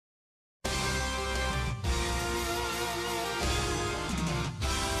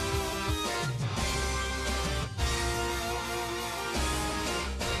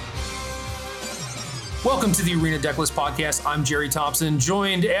Welcome to the Arena Decklist Podcast. I'm Jerry Thompson,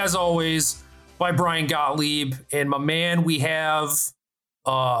 joined as always by Brian Gottlieb. And my man, we have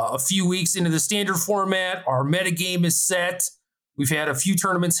a few weeks into the standard format. Our metagame is set. We've had a few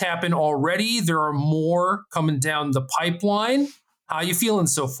tournaments happen already. There are more coming down the pipeline. How you feeling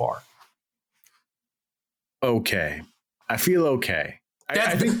so far? Okay. I feel okay.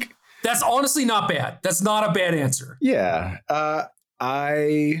 I think that's honestly not bad. That's not a bad answer. Yeah.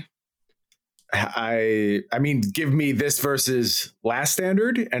 I mean, give me this versus last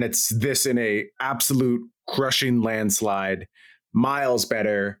standard, and it's this in a absolute crushing landslide, miles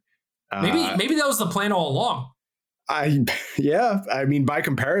better. Maybe that was the plan all along. I mean, by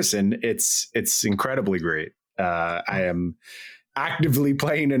comparison, it's incredibly great. I am actively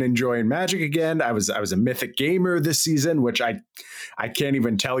playing and enjoying Magic again. I was a Mythic gamer this season, which I can't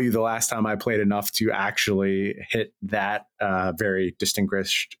even tell you the last time I played enough to actually hit that very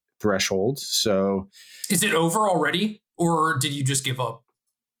distinguished threshold. So is it over already, or did you just give up?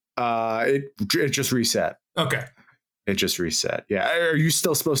 It just reset. Okay. It just reset. Yeah. Are you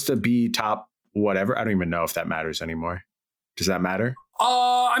still supposed to be top whatever? I don't even know if that matters anymore. Does that matter?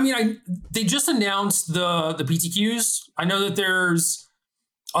 They just announced the PTQs. I know that there's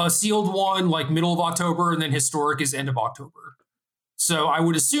a sealed one like middle of October, and then historic is end of October. So I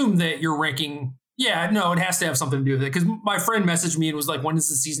would assume that your ranking, it has to have something to do with it. Because my friend messaged me and was like, "When does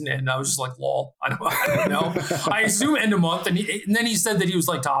the season end?" And I was just like, "Lol, I don't know." I assume end of month, and then he said that he was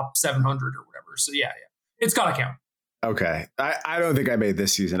like top 700 or whatever. So yeah, it's got to count. Okay. I don't think I made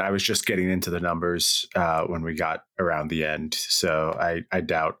this season. I was just getting into the numbers when we got around the end. So I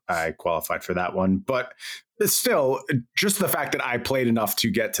doubt I qualified for that one. But still, just the fact that I played enough to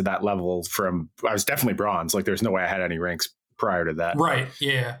get to that level I was definitely bronze. Like there's no way I had any ranks prior to that. Right.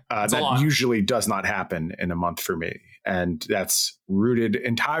 Yeah. That usually does not happen in a month for me. And that's rooted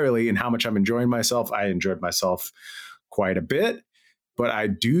entirely in how much I'm enjoying myself. I enjoyed myself quite a bit. But I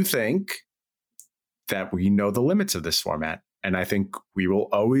do think that we know the limits of this format. And I think we will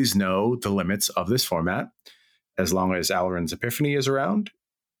always know the limits of this format as long as Alrund's Epiphany is around,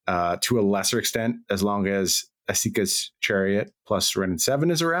 to a lesser extent, as long as Esika's Chariot plus Wrenn and 7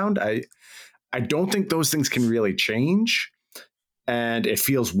 is around. I don't think those things can really change. And it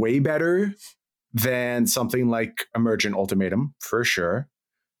feels way better than something like Emergent Ultimatum, for sure.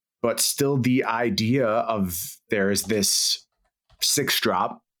 But still the idea of there is this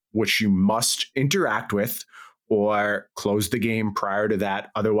 6-drop which you must interact with or close the game prior to that.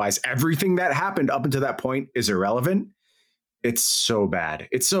 Otherwise, everything that happened up until that point is irrelevant. It's so bad.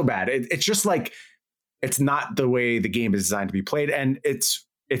 It's so bad. It's just like, it's not the way the game is designed to be played. And it's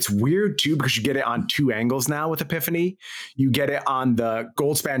weird too, because you get it on two angles now with Epiphany. You get it on the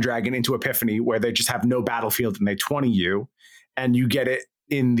Goldspan Dragon into Epiphany, where they just have no battlefield and they 20 you. And you get it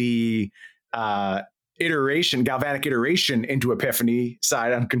in the galvanic iteration into Epiphany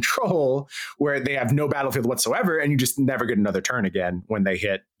side on Control, where they have no battlefield whatsoever, and you just never get another turn again when they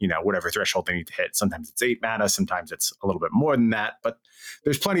hit, whatever threshold they need to hit. Sometimes it's 8 mana, sometimes it's a little bit more than that, but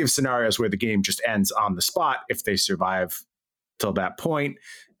there's plenty of scenarios where the game just ends on the spot if they survive till that point,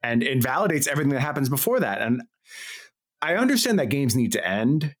 and invalidates everything that happens before that. And I understand that games need to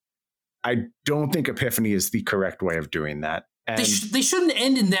end. I don't think Epiphany is the correct way of doing that. They shouldn't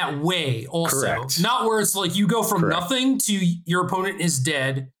end in that way also. Correct. Not where it's like you go from nothing to your opponent is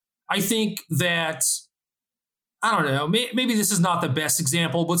dead. I think that, I don't know, maybe this is not the best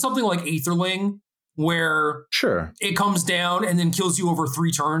example, but something like Aetherling, where it comes down and then kills you over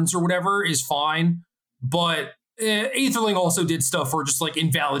 3 turns or whatever, is fine. But Aetherling also did stuff where just like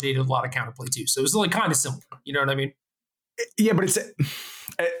invalidated a lot of counterplay too. So it was like kind of similar. You know what I mean? Yeah, but it's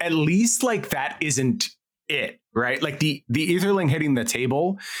at least like that isn't it, right? Like the Aetherling hitting the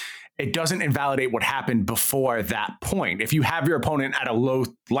table, it doesn't invalidate what happened before that point. If you have your opponent at a low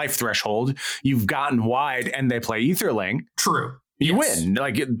life threshold, you've gotten wide and they play Aetherling. True. You win.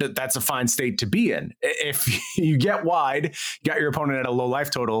 Like that's a fine state to be in. If you get wide, got your opponent at a low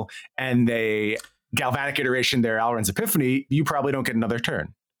life total, and they galvanic iteration their Alrund's Epiphany, you probably don't get another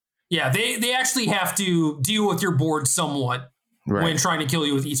turn. Yeah, they actually have to deal with your board somewhat when trying to kill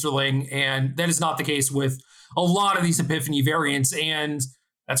you with Aetherling, and that is not the case with a lot of these Epiphany variants, and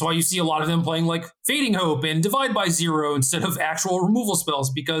that's why you see a lot of them playing like Fading Hope and Divide by Zero instead of actual removal spells,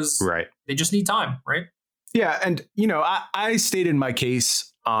 because they just need time, right? Yeah, and I stated my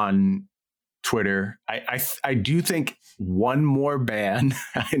case on Twitter. I do think one more ban.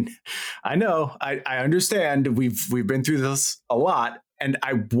 I know, I understand. We've been through this a lot, and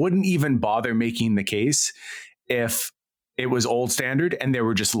I wouldn't even bother making the case if it was old standard and there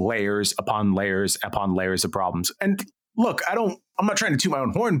were just layers upon layers upon layers of problems. And look, I'm not trying to toot my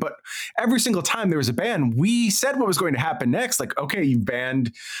own horn, but every single time there was a ban, we said what was going to happen next. Like, okay, you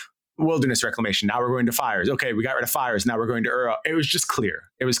banned wilderness reclamation. Now we're going to fires. Okay, we got rid of fires. Now we're going to Uro. It was just clear.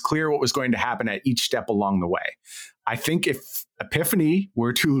 It was clear what was going to happen at each step along the way. I think if Epiphany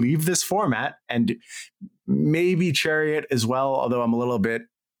were to leave this format, and maybe Chariot as well, although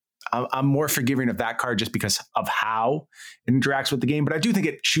I'm more forgiving of that card just because of how it interacts with the game. But I do think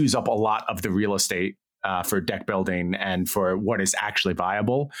it chews up a lot of the real estate for deck building and for what is actually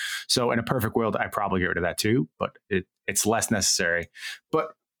viable. So in a perfect world, I probably get rid of that too, but it's less necessary.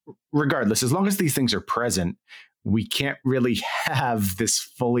 But regardless, as long as these things are present, we can't really have this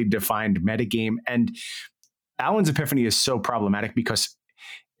fully defined metagame. And Alwyn's Epiphany is so problematic because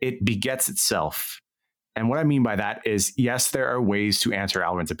it begets itself. And what I mean by that is, yes, there are ways to answer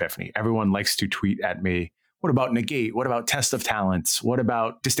Alwyn's Epiphany. Everyone likes to tweet at me, what about Negate? What about Test of Talents? What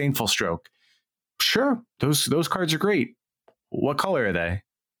about Disdainful Stroke? Sure, those cards are great. What color are they?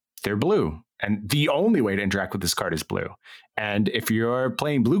 They're blue. And the only way to interact with this card is blue. And if you're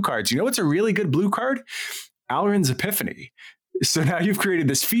playing blue cards, you know what's a really good blue card? Alwyn's Epiphany. So now you've created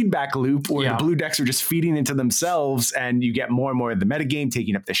this feedback loop where the blue decks are just feeding into themselves, and you get more and more of the metagame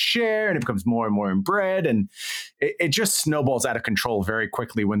taking up the share, and it becomes more and more inbred. And it just snowballs out of control very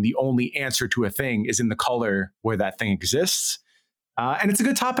quickly when the only answer to a thing is in the color where that thing exists. And it's a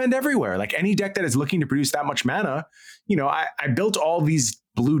good top end everywhere. Like any deck that is looking to produce that much mana, I built all these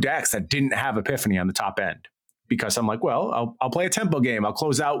blue decks that didn't have Epiphany on the top end because I'm like, well, I'll play a tempo game. I'll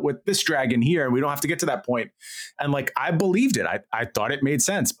close out with this dragon here, and we don't have to get to that point. And like, I believed it. I thought it made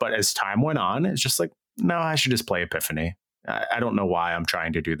sense. But as time went on, it's just like, no, I should just play Epiphany. I don't know why I'm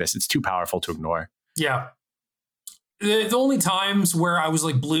trying to do this. It's too powerful to ignore. Yeah. The only times where I was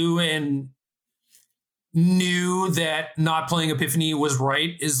like blue and knew that not playing Epiphany was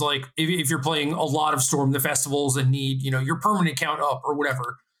right is like if you're playing a lot of Storm the Festivals and need, your permanent count up or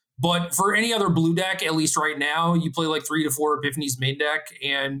whatever. But for any other blue deck, at least right now, you play like 3 to 4 Epiphany's main deck,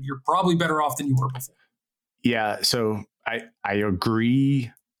 and you're probably better off than you were before. Yeah, so I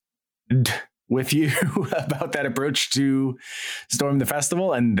agree with you about that approach to Storm the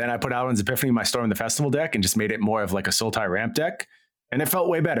Festival. And then I put Alwyn's Epiphany in my Storm the Festival deck and just made it more of like a Sultai ramp deck. And it felt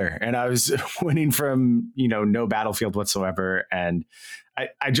way better. And I was winning from, no battlefield whatsoever. And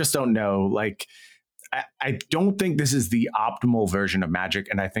I just don't know. Like, I don't think this is the optimal version of Magic.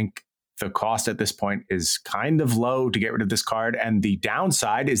 And I think the cost at this point is kind of low to get rid of this card. And the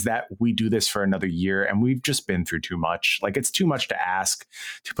downside is that we do this for another year and we've just been through too much. Like, it's too much to ask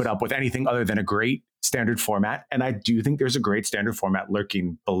to put up with anything other than a great standard format. And I do think there's a great standard format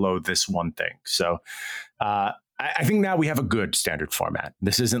lurking below this one thing. So, I think now we have a good standard format.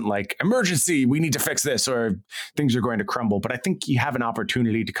 This isn't like emergency, we need to fix this or things are going to crumble. But I think you have an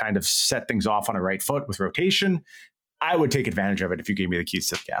opportunity to kind of set things off on a right foot with rotation. I would take advantage of it if you gave me the keys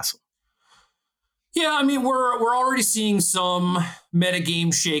to the castle. Yeah, I mean, we're already seeing some metagame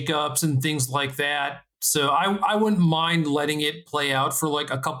shakeups and things like that. So I wouldn't mind letting it play out for like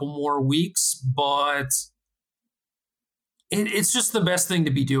a couple more weeks, but it's just the best thing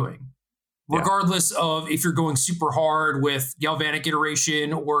to be doing. Regardless of if you're going super hard with Galvanic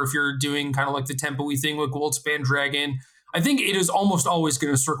Iteration or if you're doing kind of like the tempo-y thing with Goldspan Dragon, I think it is almost always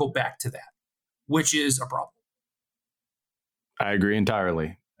going to circle back to that, which is a problem. I agree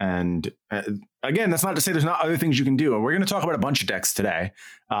entirely. And again, that's not to say there's not other things you can do. And we're going to talk about a bunch of decks today,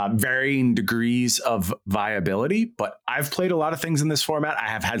 varying degrees of viability. But I've played a lot of things in this format. I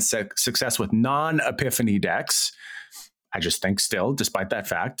have had success with non-Epiphany decks. I just think still, despite that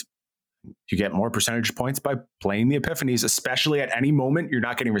fact, you get more percentage points by playing the Epiphanies, especially at any moment you're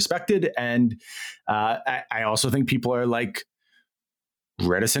not getting respected. And I also think people are like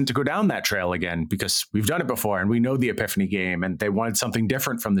reticent to go down that trail again because we've done it before and we know the Epiphany game and they wanted something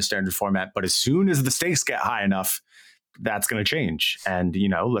different from the standard format. But as soon as the stakes get high enough, that's going to change. And,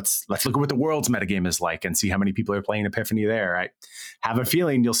 let's look at what the world's metagame is like and see how many people are playing Epiphany there. I have a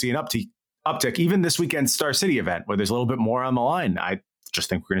feeling you'll see an uptick even this weekend's Star City event where there's a little bit more on the line. I just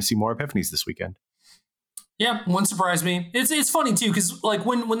think we're going to see more Epiphanies this weekend. Yeah, wouldn't surprise me. It's funny too because like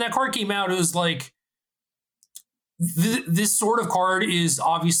when that card came out, it was like this sort of card is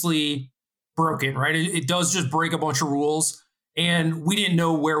obviously broken, right? It does just break a bunch of rules, and we didn't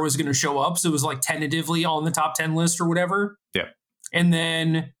know where it was going to show up, so it was like tentatively on the top 10 list or whatever. Yeah. And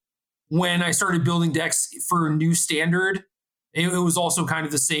then when I started building decks for a new standard, it was also kind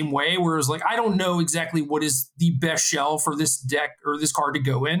of the same way, where it was like, I don't know exactly what is the best shell for this deck or this card to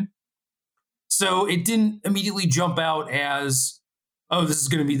go in. So it didn't immediately jump out as, oh, this is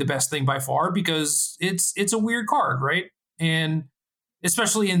going to be the best thing by far, because it's a weird card, right? And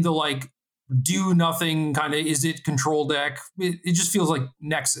especially in the like do nothing kind of is it control deck. It just feels like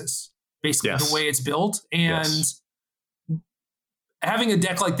Nexus, basically the way it's built. And having a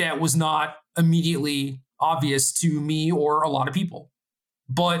deck like that was not immediately obvious to me or a lot of people.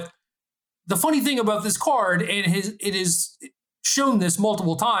 But the funny thing about this card, and it is shown this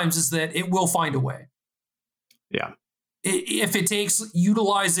multiple times, is that it will find a way. Yeah. If it takes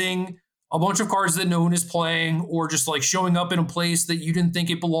utilizing a bunch of cards that no one is playing, or just like showing up in a place that you didn't think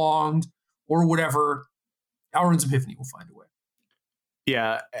it belonged, or whatever, Alrund's Epiphany will find a way.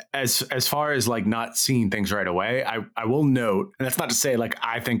 Yeah, as far as like not seeing things right away, I will note, and that's not to say like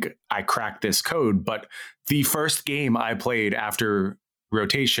I think I cracked this code, but the first game I played after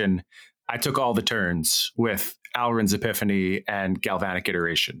rotation, I took all the turns with Alrund's Epiphany and Galvanic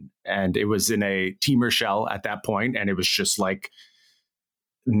Iteration. And it was in a Temur shell at that point, and it was just like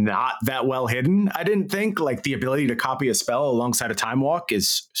not that well hidden. I didn't think like the ability to copy a spell alongside a Time Walk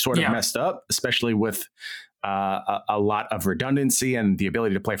is sort of messed up, especially with a lot of redundancy and the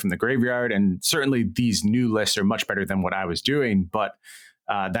ability to play from the graveyard. And certainly these new lists are much better than what I was doing. But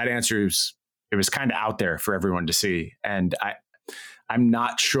that answer it was kind of out there for everyone to see. And I'm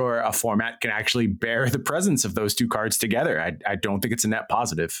not sure a format can actually bear the presence of those two cards together. I don't think it's a net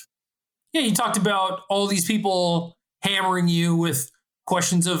positive. Yeah, you talked about all these people hammering you with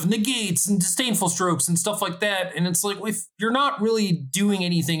questions of negates and disdainful strokes and stuff like that. And it's like, if you're not really doing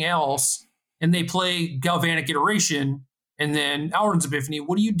anything else and they play Galvanic Iteration and then Alrund's Epiphany,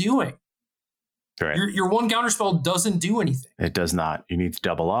 what are you doing? Right. Your one counterspell doesn't do anything. It does not. You need to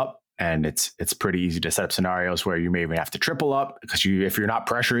double up. And it's pretty easy to set up scenarios where you may even have to triple up because if you're not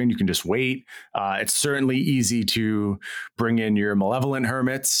pressuring, you can just wait. It's certainly easy to bring in your Malevolent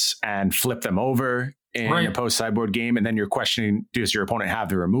Hermits and flip them over in a post-sideboard game. And then you're questioning, does your opponent have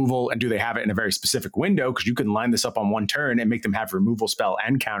the removal? And do they have it in a very specific window? Because you can line this up on one turn and make them have removal spell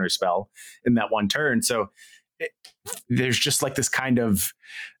and counter spell in that one turn. So there's just like this kind of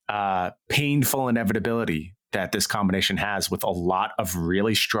painful inevitability that this combination has, with a lot of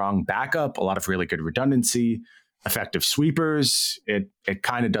really strong backup, a lot of really good redundancy, effective sweepers. It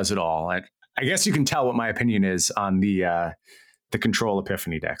kind of does it all. I guess you can tell what my opinion is on the Control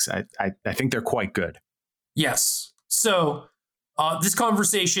Epiphany decks. I think they're quite good. Yes. So this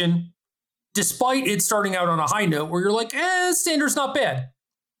conversation, despite it starting out on a high note where you're like, Standard's not bad,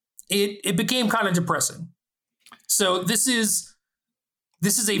 it became kind of depressing. So this is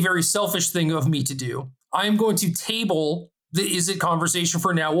a very selfish thing of me to do. I am going to table the Is It conversation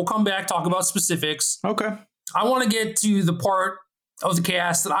for now. We'll come back, talk about specifics. Okay. I want to get to the part of the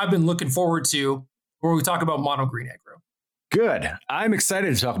cast that I've been looking forward to, where we talk about mono green aggro. Good. I'm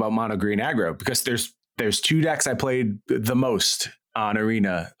excited to talk about mono green aggro because there's two decks I played the most on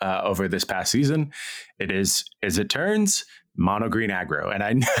Arena over this past season. It is As It Turns, mono green aggro. And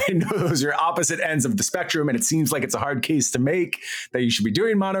I know those are opposite ends of the spectrum, and it seems like it's a hard case to make that you should be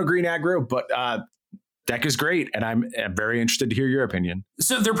doing mono green aggro, but deck is great, and I'm very interested to hear your opinion.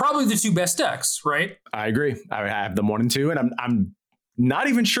 So they're probably the two best decks, right? I agree. I have them 1 and 2, and I'm not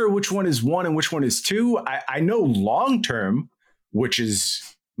even sure which one is 1 and which one is 2. I know long term, which has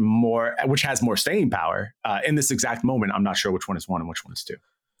more staying power. In this exact moment, I'm not sure which one is 1 and which one is 2.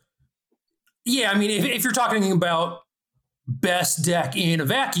 Yeah, I mean, if you're talking about best deck in a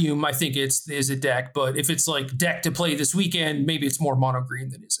vacuum, I think it's Is It deck. But if it's like deck to play this weekend, maybe it's more mono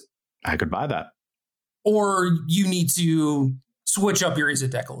green than Is It. I could buy that. Or you need to switch up your Is It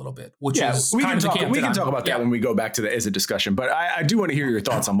deck a little bit, which is we kind can of the camp. We can talk about that when we go back to the Is It discussion. But I do want to hear your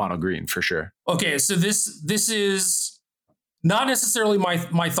thoughts on mono green for sure. Okay, so this is not necessarily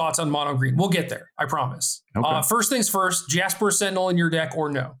my thoughts on mono green. We'll get there, I promise. Okay. First things first, Jasper Sentinel in your deck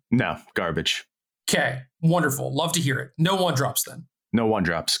or no? No, garbage. Okay, wonderful. Love to hear it. No 1-drops then. No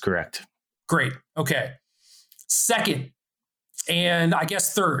 1-drops, correct. Great. Okay. Second, and I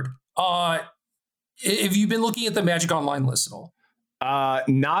guess third, have you been looking at the Magic Online list at all?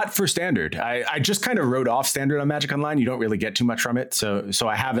 Not for Standard. I just kind of wrote off Standard on Magic Online. You don't really get too much from it. So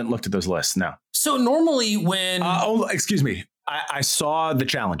I haven't looked at those lists, no. So normally when... excuse me. I saw the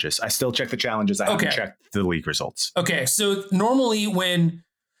challenges. I still check the challenges. I haven't checked the league results. Okay. So normally when...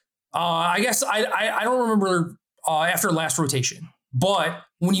 I guess I don't remember after last rotation, but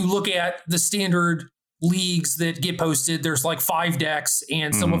when you look at the Standard leagues that get posted, there's like 5 decks,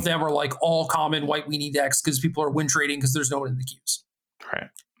 and some of them are like all common white weenie decks because people are win trading because there's no one in the queues.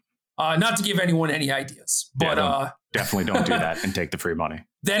 Right. Not to give anyone any ideas, but definitely don't do that and take the free money.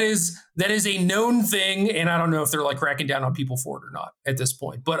 That is a known thing, and I don't know if they're like cracking down on people for it or not at this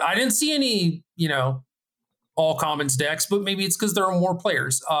point. But I didn't see any, all commons decks, but maybe it's because there are more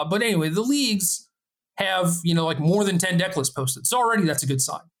players. But anyway, the leagues have, like more than 10 deck lists posted. So already that's a good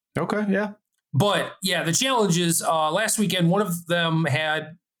sign. Okay, yeah. But yeah, the challenge is last weekend, one of them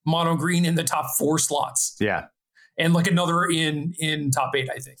had mono green in the top 4 slots. Yeah. And like another in top 8,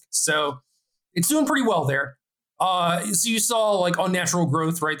 I think. So it's doing pretty well there. So you saw like Unnatural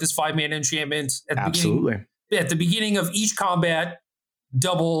Growth, right? This 5-mana enchantment at the beginning of each combat,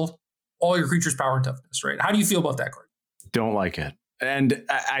 double all your creatures' power and toughness, right? How do you feel about that card? Don't like it. And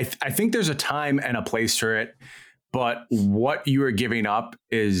I think there's a time and a place for it, but what you are giving up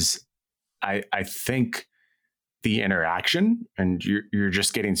is, I think, the interaction, and you're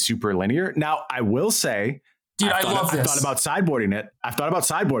just getting super linear. Now, I will say, dude, I love this. I've thought about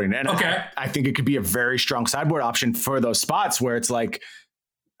sideboarding it. And okay. I think it could be a very strong sideboard option for those spots where it's like,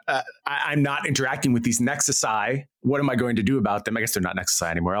 I'm not interacting with these Nexusi. What am I going to do about them? I guess they're not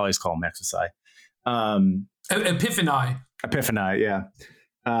Nexusi anymore. I always call them Nexusi. Epiphany, yeah.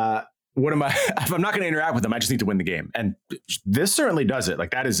 What am I? If I'm not going to interact with them, I just need to win the game. And this certainly does it.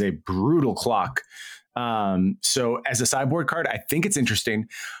 Like, that is a brutal clock. So as a sideboard card, I think it's interesting.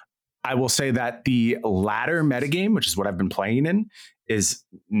 I will say that the latter metagame, which is what I've been playing in, is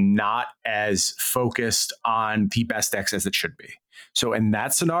not as focused on the best decks as it should be. So in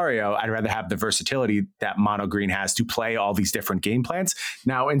that scenario, I'd rather have the versatility that mono green has to play all these different game plans.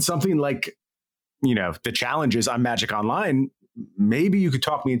 Now, in something like, the challenges on Magic Online, maybe you could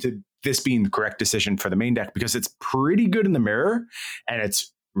talk me into this being the correct decision for the main deck, because it's pretty good in the mirror and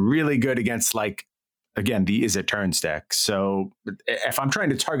it's really good against, like, again, the Is It Turns deck. So if I'm trying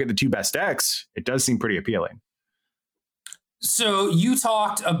to target the 2 best decks, it does seem pretty appealing. So you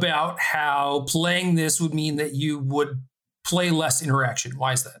talked about how playing this would mean that you would play less interaction.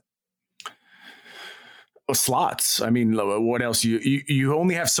 Why is that? Slots. I mean, what else? You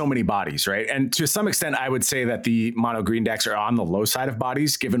only have so many bodies, right? And to some extent, I would say that the mono green decks are on the low side of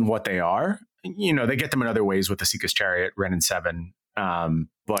bodies, given what they are. They get them in other ways with the Seeker's Chariot, Wrenn and 7.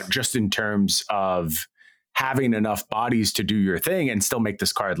 But just in terms of having enough bodies to do your thing and still make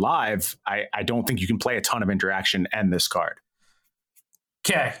this card live, I don't think you can play a ton of interaction and this card.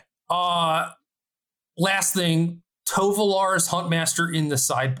 Okay. Last thing, Tovolar's Huntmaster in the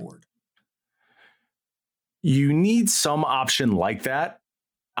sideboard. You need some option like that.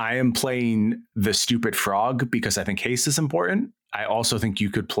 I am playing the Stupid Frog because I think haste is important. I also think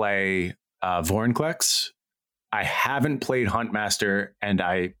you could play Vorinclex. I haven't played Huntmaster, and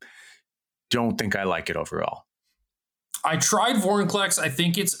I don't think I like it overall. I tried Vorinclex. I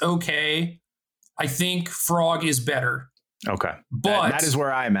think it's okay. I think Frog is better. Okay. But that is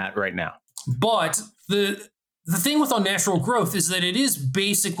where I'm at right now. But the thing with Unnatural Growth is that it is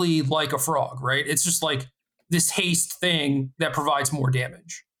basically like a frog, right? It's just like this haste thing that provides more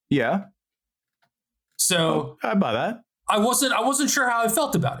damage. Yeah. So I buy that. I wasn't sure how I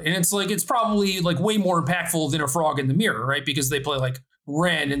felt about it. And it's like, it's probably like way more impactful than a frog in the mirror, right? Because they play like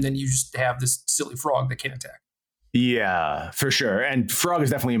Wrenn and then you just have this silly frog that can attack. Yeah, for sure. And Frog is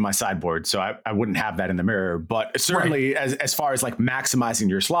definitely in my sideboard, so I wouldn't have that in the mirror. But certainly, right, as far as like maximizing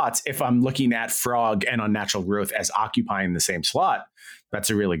your slots, if I'm looking at Frog and Unnatural Growth as occupying the same slot, that's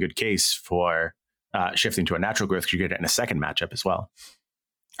a really good case for shifting to Unnatural Growth, because you get it in a second matchup as well.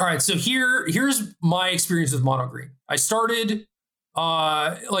 All right, so here's my experience with mono green. I started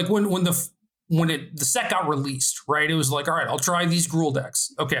like when the set got released, right? It was like, all right, I'll try these Gruul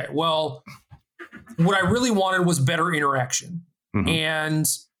decks. Okay, well, what I really wanted was better interaction. Mm-hmm. And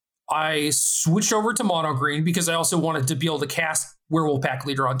I switched over to mono green because I also wanted to be able to cast Werewolf Pack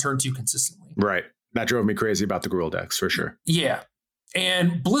Leader on turn 2 consistently. Right. That drove me crazy about the Gruul decks, for sure. Yeah.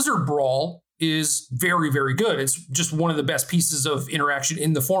 And Blizzard Brawl is very, very good. It's just one of the best pieces of interaction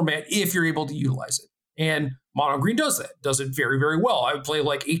in the format if you're able to utilize it. And mono green does that. Does it very, very well. I would play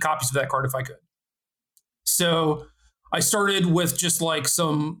like 8 copies of that card if I could. So I started with just like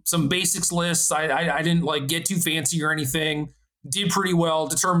some basics lists. I didn't like get too fancy or anything. Did pretty well.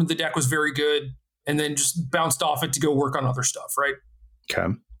 Determined the deck was very good, and then just bounced off it to go work on other stuff. Right.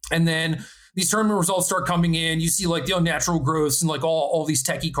 Okay. And then these tournament results start coming in. You see like the Unnatural Growths and like all these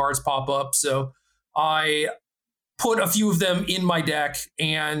techie cards pop up. So I put a few of them in my deck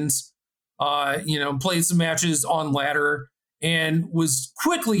and played some matches on ladder and was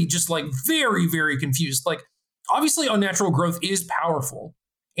quickly just like very, very confused. Like, obviously, Unnatural Growth is powerful.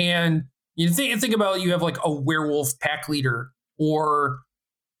 And you think about it, you have like a Werewolf Pack Leader or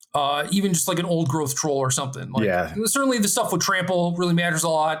even just like an Old Growth Troll or something. Like, yeah. Certainly the stuff with Trample really matters a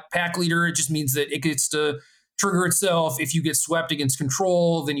lot. Pack Leader, it just means that it gets to trigger itself. If you get swept against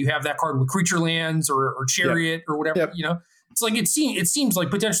control, then you have that card with Creature Lands or Chariot or whatever. Yep. It's like it seems like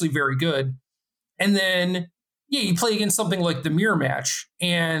potentially very good. And then, you play against something like the Mirror Match.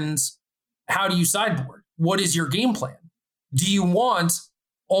 And how do you sideboard? What is your game plan? Do you want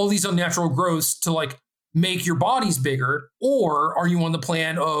all these unnatural growths to like make your bodies bigger? Or are you on the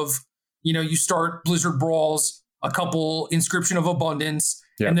plan of, you start Blizzard Brawls, a couple Inscription of Abundance,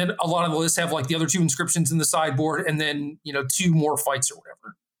 and then a lot of the lists have like the other 2 inscriptions in the sideboard, and then, 2 more fights or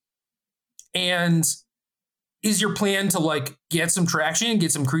whatever. And is your plan to like get some traction,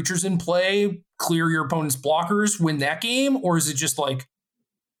 get some creatures in play, clear your opponent's blockers, win that game? Or is it just like,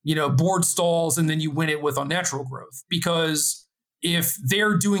 board stalls and then you win it with unnatural growth? Because if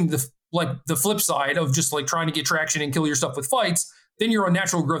they're doing the flip side of just like trying to get traction and kill your stuff with fights, then your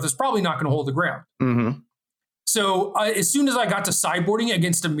unnatural growth is probably not going to hold the ground. Mm-hmm. So as soon as I got to sideboarding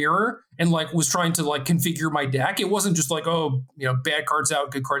against a mirror and like was trying to like configure my deck, it wasn't just like, bad cards out,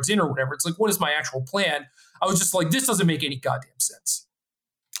 good cards in or whatever. It's like, what is my actual plan? I was just like, this doesn't make any goddamn sense.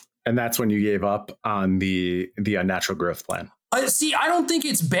 And that's when you gave up on the unnatural growth plan. See, I don't think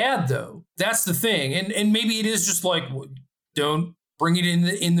it's bad though. That's the thing. And maybe it is just like, don't bring it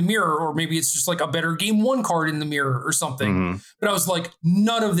in the mirror, or maybe it's just like a better game 1 card in the mirror or something. Mm-hmm. But I was like,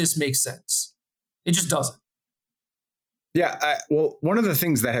 none of this makes sense. It just doesn't. Yeah. Well, one of the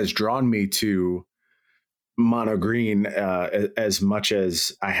things that has drawn me to mono green as much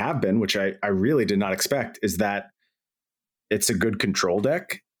as I have been, which I really did not expect, is that it's a good control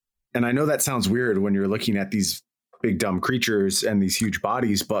deck. And I know that sounds weird when you're looking at these big dumb creatures and these huge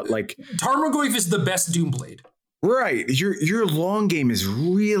bodies, but like Tarmogoyf is the best Doomblade. Right. Your long game is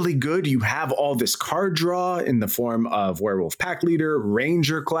really good. You have all this card draw in the form of Werewolf Pack Leader,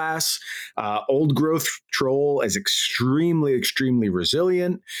 Ranger class. Old Growth Troll is extremely, extremely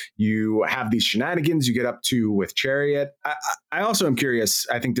resilient. You have these shenanigans you get up to with Chariot. I also am curious.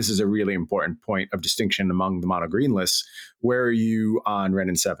 I think this is a really important point of distinction among the mono green lists. Where are you on Wrenn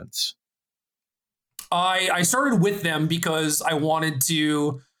and Sevens? I started with them because I wanted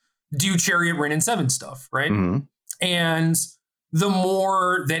to do Chariot, Wrenn and Seven stuff, right? Mm-hmm. And the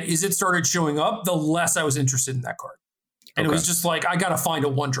more that Izzet started showing up, the less I was interested in that card. And it was just like, I got to find a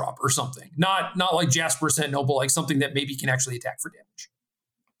 1-drop or something. Not like Jasper Sentinel, but like something that maybe can actually attack for damage.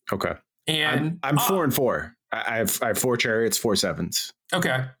 Okay. And I'm 4 and 4. I have 4 Chariots, 4 Sevens.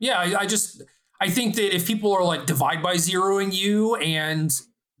 Okay. Yeah. I think that if people are like divide by zeroing you and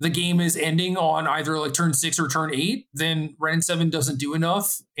the game is ending on either like turn 6 or turn 8, then Wrenn and Seven doesn't do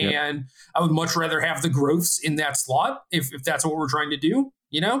enough. Yep. And I would much rather have the growths in that slot if that's what we're trying to do,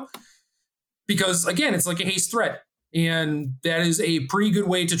 because again, it's like a haste threat. And that is a pretty good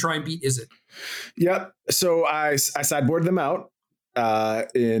way to try and beat Izzet. Yep. So I sideboarded them out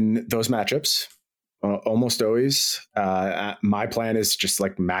in those matchups. Almost always. My plan is just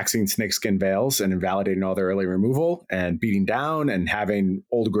like maxing Snakeskin Veils and invalidating all their early removal and beating down and having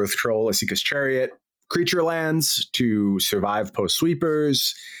Old Growth Troll, Esika's Chariot, creature lands to survive post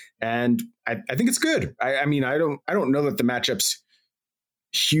sweepers. And I think it's good. I mean, I don't know that the matchup's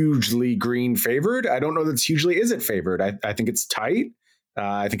hugely green favored. I don't know that it's hugely Izzet favored. I think it's tight.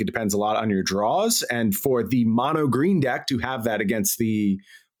 I think it depends a lot on your draws. And for the mono green deck to have that against the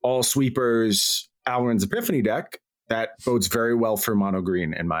all sweepers Alrund's Epiphany deck, that bodes very well for mono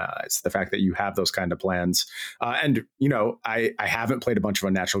green in my eyes. The fact that you have those kind of plans. And, I haven't played a bunch of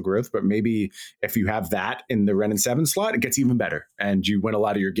unnatural growth, but maybe if you have that in the Wrenn and Seven slot, it gets even better. And you win a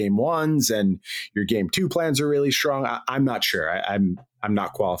lot of your game 1s and your game 2 plans are really strong. I'm not sure. I'm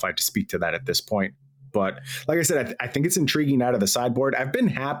not qualified to speak to that at this point. But like I said, I think it's intriguing out of the sideboard. I've been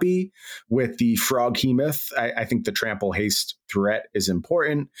happy with the Froghemoth. I think the trample haste threat is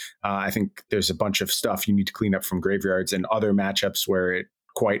important. I think there's a bunch of stuff you need to clean up from graveyards and other matchups where it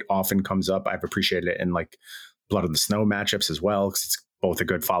quite often comes up. I've appreciated it in like Blood of the Snow matchups as well, because it's both a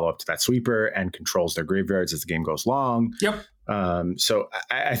good follow-up to that sweeper and controls their graveyards as the game goes long. Yep. So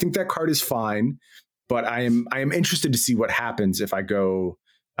I think that card is fine, but I am interested to see what happens if I go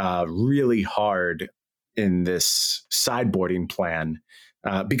really hard in this sideboarding plan,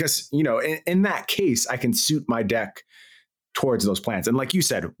 because, in that case, I can suit my deck towards those plans. And like you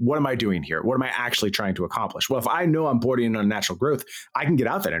said, what am I doing here? What am I actually trying to accomplish? Well, if I know I'm boarding in on natural growth, I can get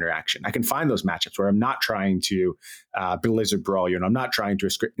out that interaction. I can find those matchups where I'm not trying to Blizzard Brawl you, and I'm not trying to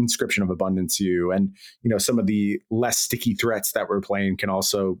Inscription of Abundance you. And, some of the less sticky threats that we're playing can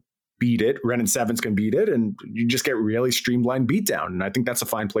also beat it. Wrenn and Sevens can beat it, and you just get really streamlined beatdown. And I think that's a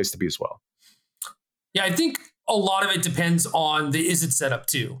fine place to be as well. Yeah, I think a lot of it depends on the Izzet setup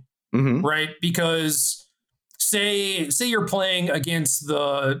too, right? Because say you're playing against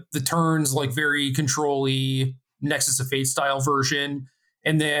the turns like very control-y Nexus of Fate style version,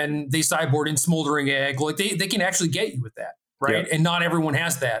 and then they sideboard in Smoldering Egg, like they can actually get you with that, right? Yep. And not everyone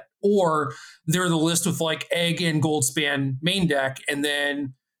has that. Or they're the list with like Egg and Goldspan main deck, and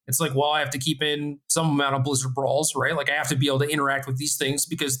then It's like, well, I have to keep in some amount of Blizzard Brawls, right? Like I have to be able to interact with these things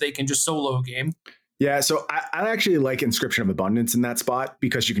because they can just solo a game. Yeah, so I actually like Inscription of Abundance in that spot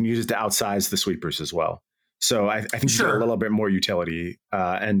because you can use it to outsize the sweepers as well. So I think you get a little bit more utility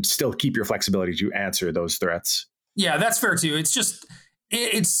and still keep your flexibility to answer those threats. Yeah, that's fair too. It's just,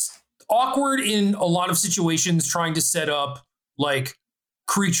 it's awkward in a lot of situations trying to set up like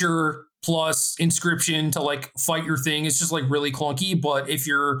creature plus inscription to like fight your thing. It's just like really clunky. But if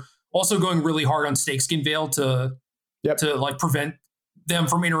you're also going really hard on Snakeskin Veil to like prevent them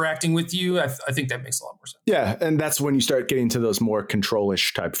from interacting with you, I think that makes a lot more sense. Yeah, and that's when you start getting to those more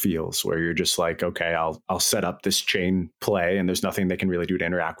control-ish type feels where you're just like, okay, I'll set up this chain play and there's nothing they can really do to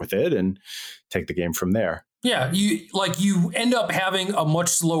interact with it and take the game from there. Yeah, you end up having a much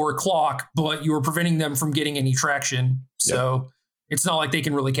slower clock, but you are preventing them from getting any traction. So it's not like they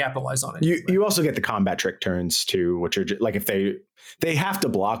can really capitalize on it. You also get the combat trick turns too, which are like if they have to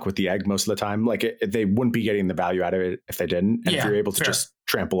block with the egg most of the time. Like they wouldn't be getting the value out of it if they didn't. And if you're able to just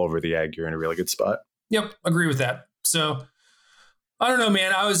trample over the egg, you're in a really good spot. Yep, agree with that. So I don't know,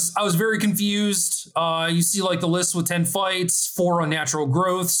 man. I was very confused. You see like the list with 10 fights, 4 unnatural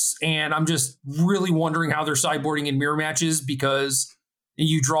growths, and I'm just really wondering how they're sideboarding in mirror matches because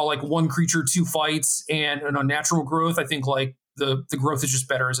you draw like 1 creature, 2 fights, and an unnatural growth. I think like the growth is just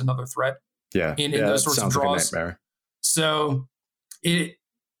better as another threat. Yeah. In those sorts of draws. Like so I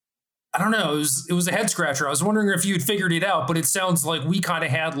don't know. It was a head scratcher. I was wondering if you had figured it out, but it sounds like we kind of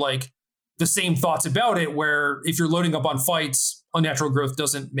had like the same thoughts about it, where if you're loading up on fights, unnatural growth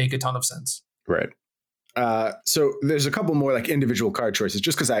doesn't make a ton of sense. Right. So there's a couple more like individual card choices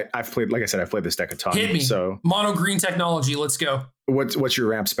just because I've played, like I said, I've played this deck a ton. Hit me. So mono green technology. Let's go. What's your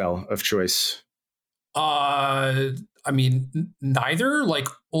ramp spell of choice? I mean, neither. Like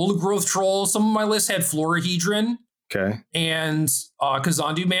Old Growth Troll. Some of my lists had Florahedron. Okay. And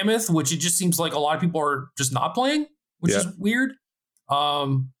Kazandu Mammoth, which it just seems like a lot of people are just not playing, which is weird.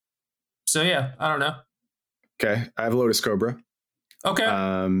 So yeah, I don't know. Okay. I have Lotus Cobra. Okay.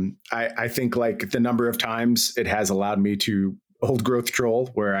 I think like the number of times it has allowed me to Old Growth Troll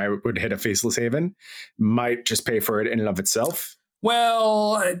where I would hit a Faceless Haven might just pay for it in and of itself.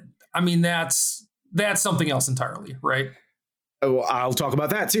 Well, I mean, that's something else entirely, right? Oh, I'll talk about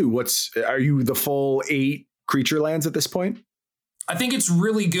that too. Are you the full 8 creature lands at this point? I think it's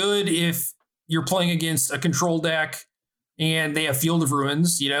really good if you're playing against a control deck and they have Field of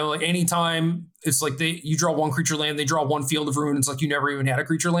Ruins. You know, like anytime it's like you draw 1 creature land, they draw 1 Field of Ruins. It's like you never even had a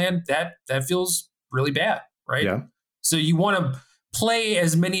creature land. That feels really bad, right? Yeah. So you want to play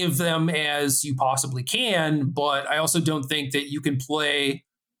as many of them as you possibly can, but I also don't think that you can play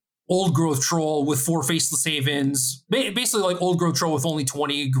Old Growth Troll with 4 Faceless Havens, basically like Old Growth Troll with only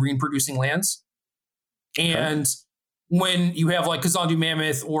 20 green producing lands. And when you have like Kazandu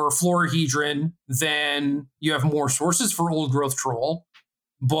Mammoth or Florahedron, then you have more sources for Old Growth Troll.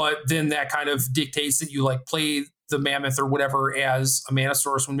 But then that kind of dictates that you like play the Mammoth or whatever as a mana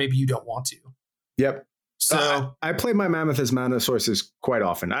source when maybe you don't want to. Yep. So I play my Mammoth as mana sources quite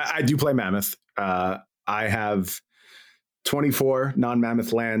often. I do play Mammoth. I have 24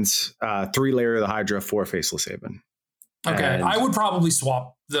 non-Mammoth lands, 3 Lair of the Hydra, 4 Faceless Haven. Okay. And I would probably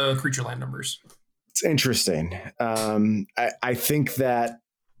swap the creature land numbers. It's interesting. I think that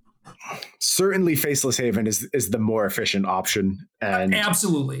certainly Faceless Haven is the more efficient option. And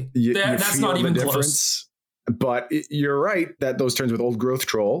absolutely. That's not even close. But you're right that those turns with Old Growth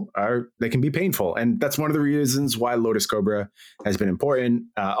Troll they can be painful. And that's one of the reasons why Lotus Cobra has been important.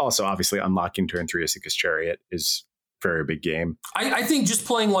 Also, obviously, unlocking turn 3 Esika's Chariot is a very big game. I think just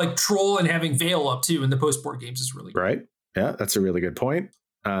playing like Troll and having Veil up too in the post-board games is really good. Right. Yeah, that's a really good point.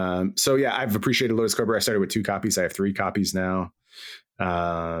 So yeah, I've appreciated Lotus Cobra. I started with 2 copies. I have 3 copies now.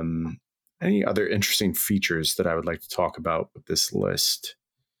 Any other interesting features that I would like to talk about with this list?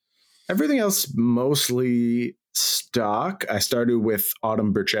 Everything else mostly stock. I started with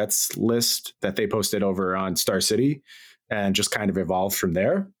Autumn Burchett's list that they posted over on Star City and just kind of evolved from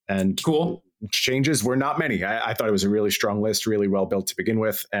there. And cool. Changes were not many. I thought it was a really strong list, really well built to begin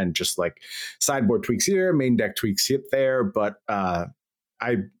with, and just like sideboard tweaks here, main deck tweaks here, there. But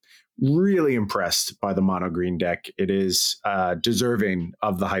I'm really impressed by the mono green deck. It is deserving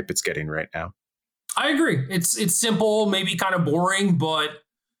of the hype it's getting right now. I agree. It's simple, maybe kind of boring, but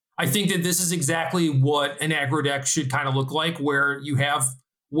I think that this is exactly what an aggro deck should kind of look like, where you have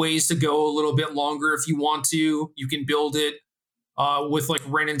ways to go a little bit longer if you want to. You can build it with like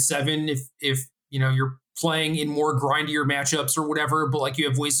Wrenn and 7 if you know you're playing in more grindier matchups or whatever, but like you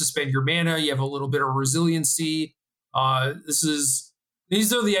have ways to spend your mana, you have a little bit of resiliency.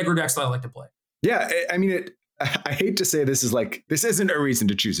 These are the aggro decks that I like to play. Yeah, I mean I hate to say this isn't a reason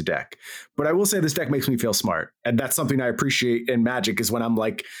to choose a deck, but I will say this deck makes me feel smart. And that's something I appreciate in Magic is when I'm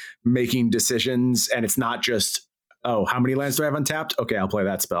like making decisions and it's not just, oh, how many lands do I have untapped? Okay, I'll play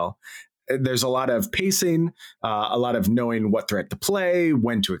that spell. There's a lot of pacing, a lot of knowing what threat to play,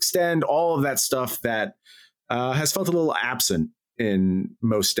 when to extend, all of that stuff that has felt a little absent in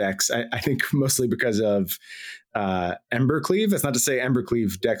most decks. I think mostly because of Embercleave. That's not to say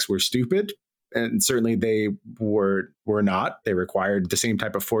Embercleave decks were stupid. And certainly they were not. They required the same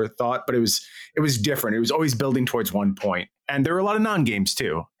type of forethought, but it was different. It was always building towards one point. And there were a lot of non-games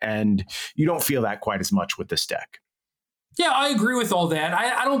too. And you don't feel that quite as much with this deck. Yeah, I agree with all that.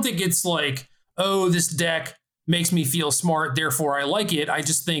 I don't think it's like, oh, this deck makes me feel smart, therefore I like it. I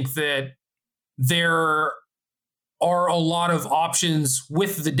just think that there are a lot of options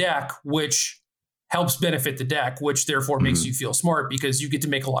with the deck, which helps benefit the deck, which therefore makes you feel smart because you get to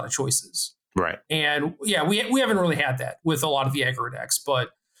make a lot of choices. Right. And yeah, we haven't really had that with a lot of the aggro decks,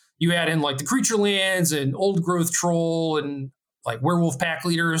 but you add in like the creature lands and old growth troll and like werewolf pack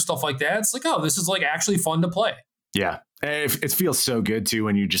leader and stuff like that. It's like, oh, this is like actually fun to play. Yeah. It feels so good too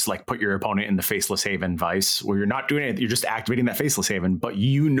when you just like put your opponent in the Faceless Haven vice where you're not doing anything. You're just activating that Faceless Haven, but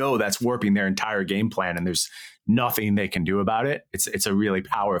you know that's warping their entire game plan and there's nothing they can do about it. It's a really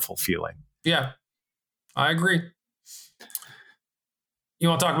powerful feeling. Yeah, I agree. You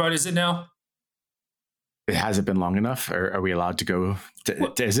want to talk about Is It now? Has it been long enough? Or are we allowed to go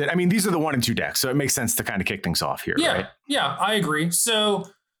to Is It? I mean, these are the 1 and 2 decks, so it makes sense to kind of kick things off here, right? Yeah, I agree. So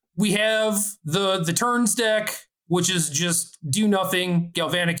we have the turns deck, which is just do nothing,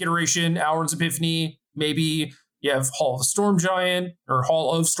 Galvanic Iteration, Alrund's Epiphany, maybe you have Hall of the Storm Giant or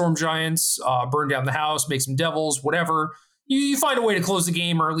Hall of Storm Giants, burn down the house, make some devils, whatever. You find a way to close the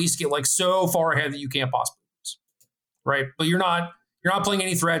game or at least get like so far ahead that you can't possibly lose, right? But you're not playing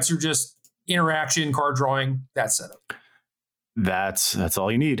any threats, you're just interaction, card drawing, that setup. That's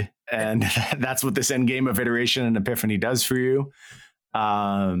all you need. And that's what this end game of Iteration and Epiphany does for you.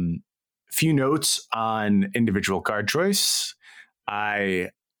 Few notes on individual card choice. I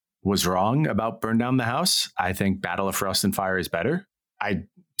was wrong about Burn Down the House. I think Battle of Frost and Fire is better. I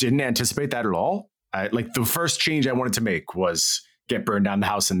didn't anticipate that at all. Like the first change I wanted to make was get Burn Down the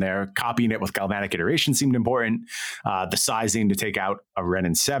House in there. Copying it with Galvanic Iteration seemed important. The sizing to take out a Wrenn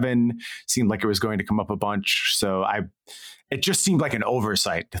and 7 seemed like it was going to come up a bunch. So it just seemed like an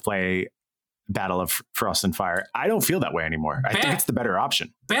oversight to play Battle of Frost and Fire. I don't feel that way anymore. I think it's the better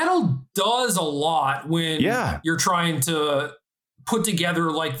option. Battle does a lot when you're trying to put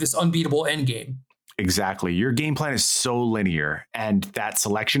together like this unbeatable end game. Exactly. Your game plan is so linear, and that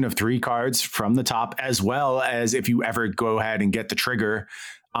selection of 3 cards from the top, as well as if you ever go ahead and get the trigger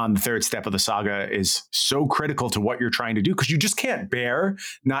on the third step of the saga, is so critical to what you're trying to do because you just can't bear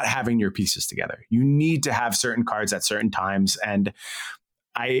not having your pieces together. You need to have certain cards at certain times. And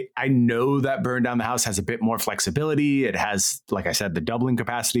I know that Burn Down the House has a bit more flexibility. It has, like I said, the doubling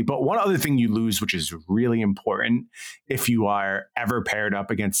capacity. But one other thing you lose, which is really important if you are ever paired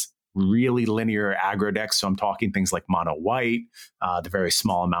up against really linear aggro decks. So I'm talking things like mono white, the very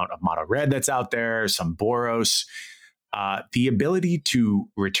small amount of mono red that's out there, some Boros. The ability to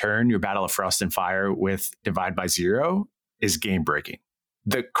return your Battle of Frost and Fire with Divide by 0 is game breaking.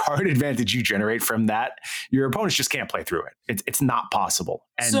 The card advantage you generate from that, your opponents just can't play through it. It's not possible.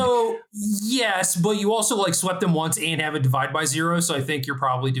 And so yes, but you also like swept them once and have a Divide by 0. So I think you're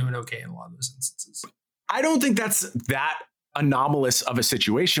probably doing okay in a lot of those instances. I don't think that's that anomalous of a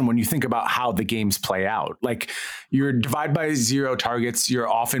situation when you think about how the games play out. Like your Divide by 0 targets, you're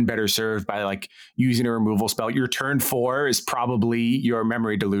often better served by like using a removal spell. Your turn 4 is probably your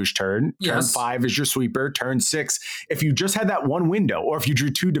Memory Deluge turn. Yes. Turn 5 is your sweeper. Turn 6, if you just had that one window, or if you drew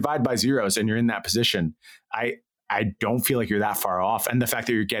 2 Divide by 0s and you're in that position, I don't feel like you're that far off. And the fact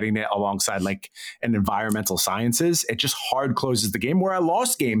that you're getting it alongside like an Environmental Sciences, it just hard closes the game, where I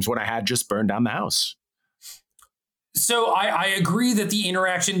lost games when I had just Burned Down the House. So I agree that the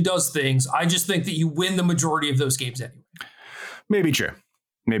interaction does things. I just think that you win the majority of those games anyway. Maybe true.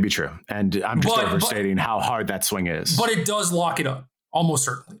 And I'm just overstating how hard that swing is. But it does lock it up, almost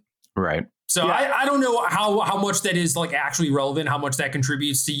certainly. Right. So yeah. I don't know how much that is like actually relevant, how much that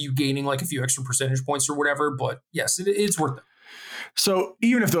contributes to you gaining like a few extra percentage points or whatever. But yes, it's worth it. So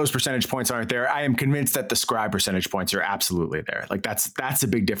even if those percentage points aren't there, I am convinced that the Scry percentage points are absolutely there. Like that's a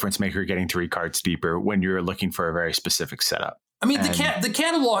big difference maker, getting 3 cards deeper when you're looking for a very specific setup. I mean, the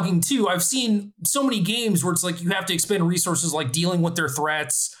cataloging too. I've seen so many games where it's like you have to expend resources like dealing with their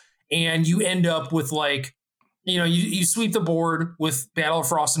threats, and you end up with like, you sweep the board with Battle of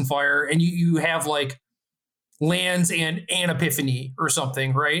Frost and Fire, and you have like lands and an Epiphany or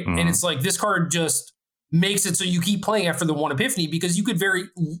something, right? Mm-hmm. And it's like this card just makes it so you keep playing after the one epiphany, because you could very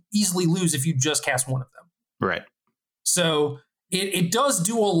easily lose if you just cast one of them. Right. So it does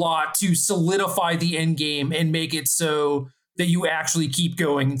do a lot to solidify the end game and make it so that you actually keep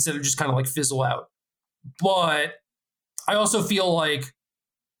going instead of just kind of like fizzle out. But I also feel like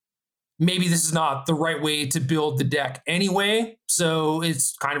maybe this is not the right way to build the deck anyway, so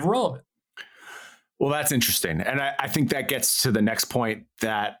it's kind of irrelevant. Well, that's interesting. And I think that gets to the next point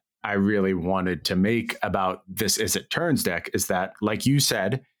that I really wanted to make about this Is It Turns deck, is that, like you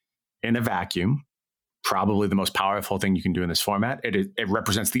said, in a vacuum, probably the most powerful thing you can do in this format. It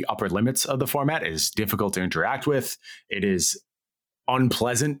represents the upper limits of the format. It is difficult to interact with. It is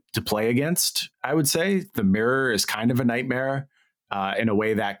unpleasant to play against, I would say. The mirror is kind of a nightmare in a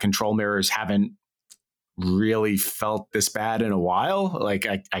way that control mirrors haven't really felt this bad in a while. Like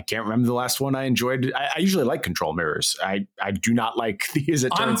I can't remember the last one I enjoyed. I usually like control mirrors. I do not like the Is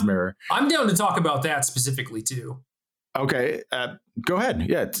It Turns mirror. I'm down to talk about that specifically too. Okay, go ahead.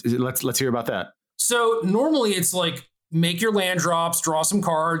 Yeah, let's hear about that. So normally it's like make your land drops, draw some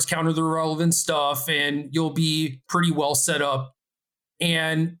cards, counter the relevant stuff, and you'll be pretty well set up.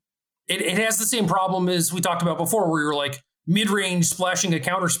 And it has the same problem as we talked about before, where you're like mid-range splashing a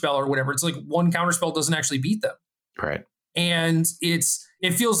counterspell or whatever. It's like one counterspell doesn't actually beat them. Right. And it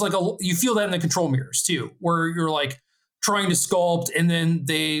feels like you feel that in the control mirrors too, where you're like trying to sculpt and then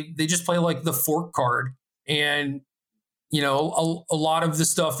they just play like the fork card, and you know, a lot of the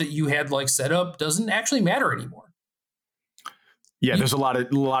stuff that you had like set up doesn't actually matter anymore. Yeah, there's a lot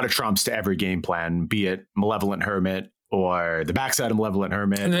of trumps to every game plan, be it Malevolent Hermit or the backside of Malevolent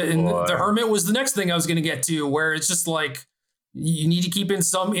Hermit. And the Hermit was the next thing I was going to get to, where it's just like you need to keep in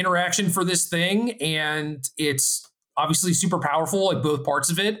some interaction for this thing, and it's obviously super powerful, like both parts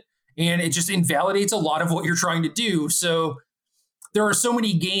of it, and it just invalidates a lot of what you're trying to do. So there are so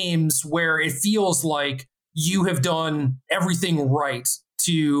many games where it feels like you have done everything right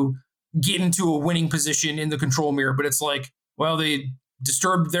to get into a winning position in the control mirror, but it's like, well, they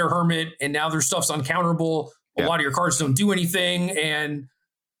disturbed their Hermit and now their stuff's uncounterable. A lot of your cards don't do anything, and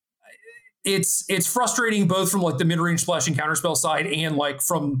it's frustrating both from like the mid-range splashing counterspell side and like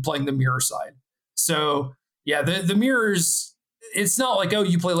from playing the mirror side. So yeah, the mirrors, it's not like, oh,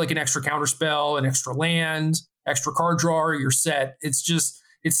 you play like an extra counterspell, an extra land, extra card drawer, you're set. It's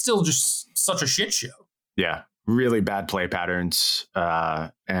still just such a shit show. Yeah, really bad play patterns.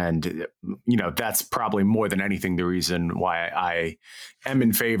 And, you know, that's probably more than anything the reason why I am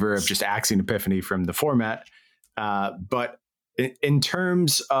in favor of just axing Epiphany from the format. But in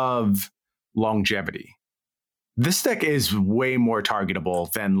terms of longevity, this deck is way more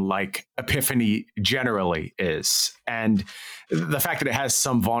targetable than like Epiphany generally is. And the fact that it has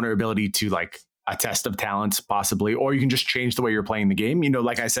some vulnerability to like a test of talents possibly, or you can just change the way you're playing the game. You know,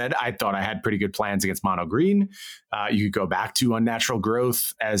 like I said, I thought I had pretty good plans against mono green. You could go back to Unnatural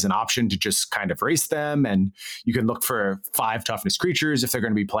Growth as an option to just kind of race them. And you can look for 5 toughness creatures if they're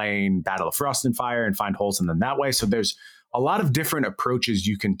going to be playing Battle of Frost and Fire and find holes in them that way. So there's a lot of different approaches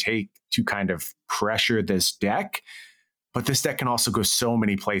you can take to kind of pressure this deck. But this deck can also go so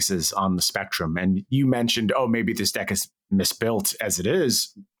many places on the spectrum. And you mentioned, oh, maybe this deck is misbuilt as it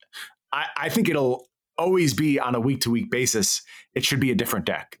is. I think it'll always be on a week-to-week basis. It should be a different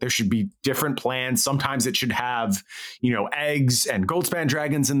deck. There should be different plans. Sometimes it should have, you know, eggs and Goldspan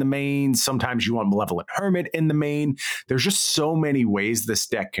Dragons in the main. Sometimes you want Malevolent Hermit in the main. There's just so many ways this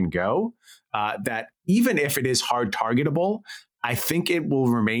deck can go that even if it is hard targetable, I think it will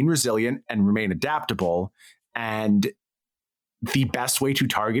remain resilient and remain adaptable. And the best way to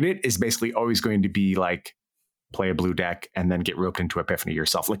target it is basically always going to be like play a blue deck and then get roped into Epiphany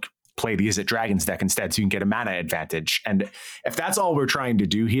yourself. Like play the Is It Dragons deck instead so you can get a mana advantage. And if that's all we're trying to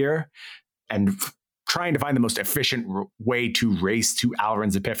do here and trying to find the most efficient way to race to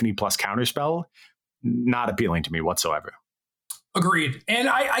Alrund's Epiphany plus Counterspell, not appealing to me whatsoever. Agreed. And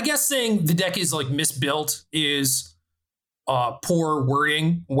I guess saying the deck is like misbuilt is poor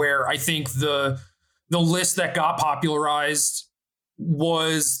wording, where I think the list that got popularized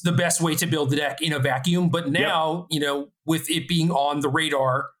was the best way to build the deck in a vacuum. But now, you know, with it being on the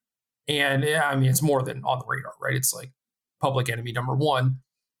radar, and I mean, it's more than on the radar, right? It's like public enemy number one,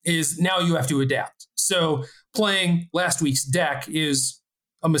 is now you have to adapt. So playing last week's deck is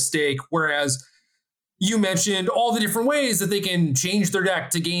a mistake, whereas you mentioned all the different ways that they can change their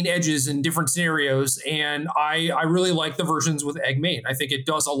deck to gain edges in different scenarios. And I really like the versions with Egg Main. I think it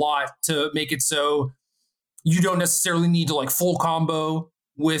does a lot to make it so you don't necessarily need to like full combo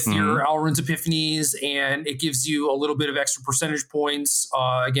with your Alrund's Epiphanies, and it gives you a little bit of extra percentage points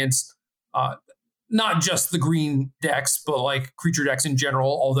against not just the green decks, but like creature decks in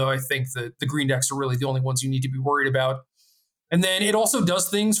general, although I think that the green decks are really the only ones you need to be worried about. And then it also does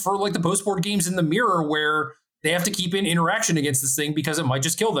things for like the post-board games in the mirror where they have to keep in interaction against this thing because it might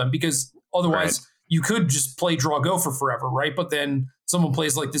just kill them, because otherwise you could just play draw go for forever, right? But then someone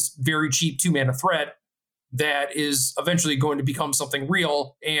plays like this very cheap 2-mana threat that is eventually going to become something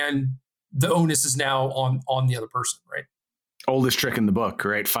real, and the onus is now on the other person, right? Oldest trick in the book,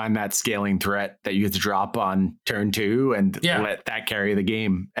 right? Find that scaling threat that you get to drop on turn 2 and let that carry the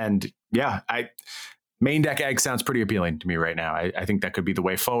game. And main deck egg sounds pretty appealing to me right now. I think that could be the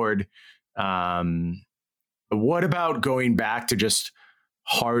way forward. What about going back to just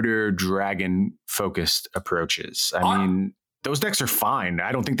harder dragon focused approaches? I mean, those decks are fine.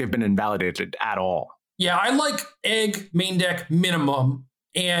 I don't think they've been invalidated at all. Yeah, I like egg main deck minimum.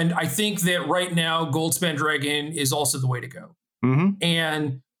 And I think that right now, Goldspan Dragon is also the way to go. Mm-hmm.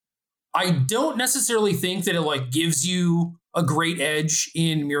 And I don't necessarily think that it like gives you a great edge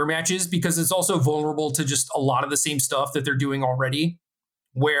in mirror matches, because it's also vulnerable to just a lot of the same stuff that they're doing already,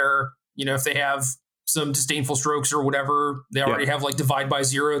 where, you know, if they have some disdainful strokes or whatever, they already have like divide by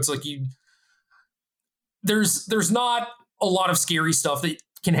 0. It's like there's not a lot of scary stuff that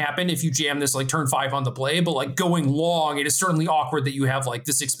can happen if you jam this like turn 5 on the play, but like going long, it is certainly awkward that you have like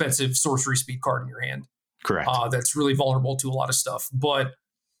this expensive sorcery speed card in your hand. Correct. That's really vulnerable to a lot of stuff. But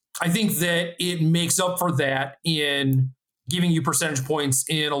I think that it makes up for that in giving you percentage points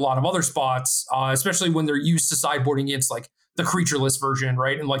in a lot of other spots, especially when they're used to sideboarding against like the creatureless version,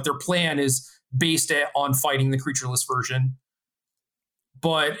 right? And like their plan is based on fighting the creatureless version.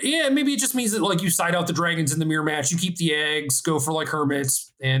 But yeah, maybe it just means that like you side out the dragons in the mirror match, you keep the eggs, go for like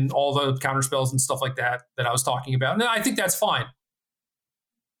hermits and all the counter spells and stuff like that I was talking about. And I think that's fine.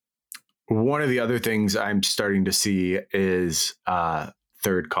 One of the other things I'm starting to see is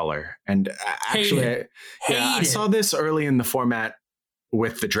third color. And actually, I saw this early in the format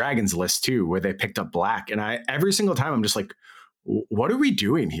with the dragons list too, where they picked up black. And every single time I'm just like, what are we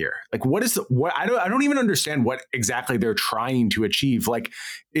doing here? Like, I don't even understand what exactly they're trying to achieve. Like,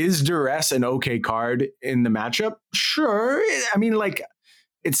 is Duress an okay card in the matchup? Sure. I mean, like,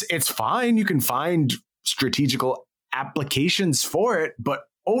 it's fine. You can find strategical applications for it, but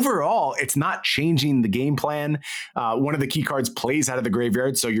overall, it's not changing the game plan. One of the key cards plays out of the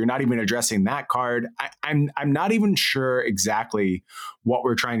graveyard, so you're not even addressing that card. I'm not even sure exactly what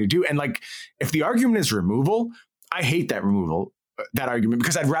we're trying to do. And like, if the argument is removal, I hate that argument,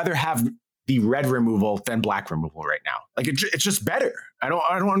 because I'd rather have the red removal than black removal right now. Like it's just better. I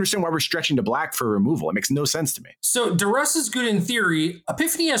don't understand why we're stretching to black for removal. It makes no sense to me. So Duress is good in theory.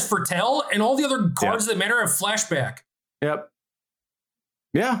 Epiphany has Foretell, and all the other cards that matter have Flashback. Yep.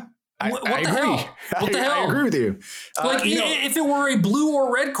 Yeah. What the hell? What the hell? I agree with you. Like, if it were a blue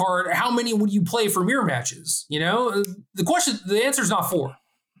or red card, how many would you play for mirror matches? You know, the answer is not 4.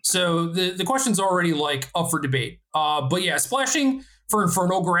 So the question's already like up for debate. But yeah, splashing for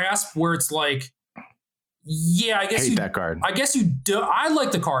Infernal Grasp, where it's like, yeah, I guess hate that card. I guess you do. I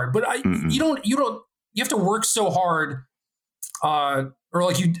like the card, but you have to work so hard, or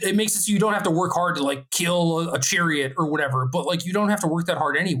like it makes it so you don't have to work hard to like kill a chariot or whatever, but like you don't have to work that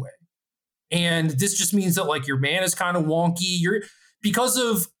hard anyway. And this just means that like your mana is kind of wonky. Because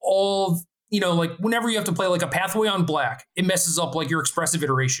of all, like whenever you have to play like a pathway on black, it messes up like your expressive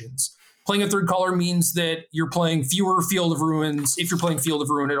iterations. Playing a third color means that you're playing fewer Field of Ruins, if you're playing Field of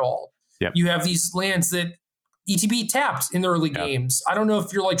Ruin at all. Yep. You have these lands that ETB tapped in the early games. I don't know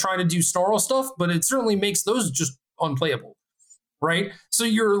if you're like trying to do Snarl stuff, but it certainly makes those just unplayable, right? So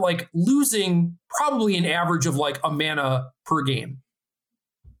you're like losing probably an average of like a mana per game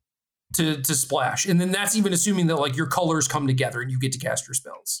to splash. And then that's even assuming that like your colors come together and you get to cast your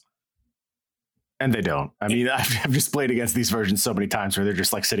spells. And they don't. I mean, I've just played against these versions so many times where they're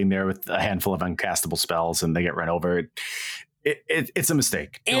just like sitting there with a handful of uncastable spells and they get run over. It's a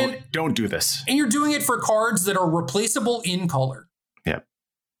mistake. Don't do this. And you're doing it for cards that are replaceable in color. Yep.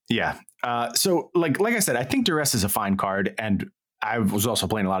 Yeah. So like I said, I think Duress is a fine card, and I was also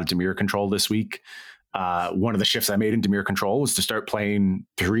playing a lot of Dimir Control this week. One of the shifts I made in Dimir Control was to start playing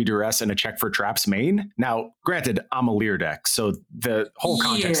 3 Duress and a Check for Traps main. Now, granted, I'm a Leer deck, so the whole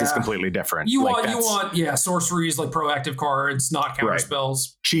context is completely different. You want sorceries, like proactive cards, not counter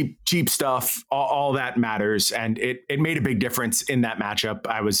spells. Cheap stuff, all that matters, and it made a big difference in that matchup.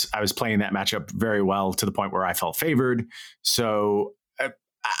 I was playing that matchup very well to the point where I felt favored. So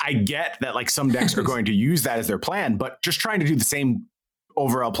I get that like some decks are going to use that as their plan, but just trying to do the same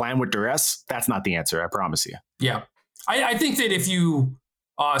overall plan with Duress, that's not the answer, I promise you. Yeah. I think that if you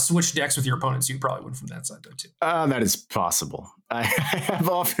switch decks with your opponents, you probably win from that side though too. That is possible. I have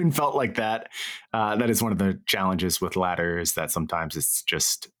often felt like that. That is one of the challenges with ladder, is that sometimes it's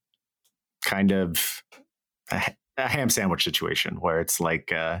just kind of a ham sandwich situation where it's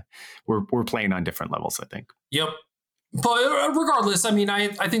like we're playing on different levels, I think. Yep. But regardless, I mean, I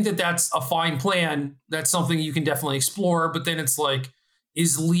think that that's a fine plan. That's something you can definitely explore. But then it's like,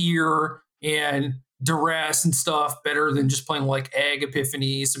 is Lear and Duress and stuff better than just playing like Egg,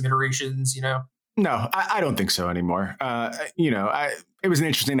 Epiphany, some iterations, you know? No, I don't think so anymore. It was an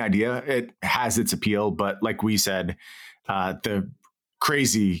interesting idea. It has its appeal, but like we said, the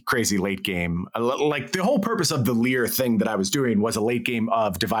crazy late game, like the whole purpose of the Lear thing that I was doing was a late game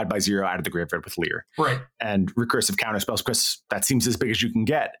of divide by 0 out of the graveyard with Lear. Right. And recursive counterspells, because that seems as big as you can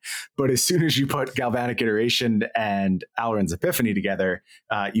get. But as soon as you put Galvanic Iteration and Alrund's Epiphany together,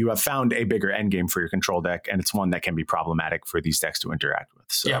 you have found a bigger endgame for your control deck, and it's one that can be problematic for these decks to interact with.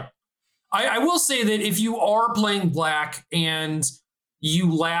 So. Yeah. I will say that if you are playing black and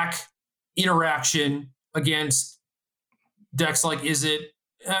you lack interaction against decks like Izzet,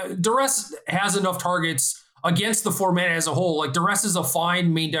 Duress has enough targets against the format as a whole. Like, Duress is a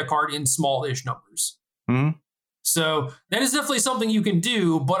fine main deck card in small-ish numbers. Mm-hmm. So that is definitely something you can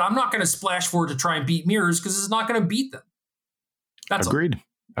do, but I'm not going to splash for it to try and beat mirrors because it's not going to beat them. That's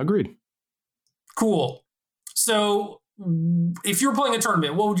Agreed. Cool. So if you're playing a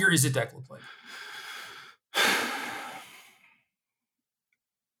tournament, what would your Izzet deck look like?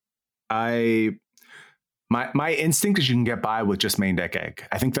 My instinct is you can get by with just main deck Egg.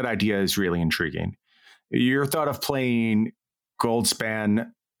 I think that idea is really intriguing. Your thought of playing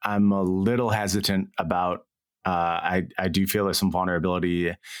Goldspan, I'm a little hesitant about. I do feel there's some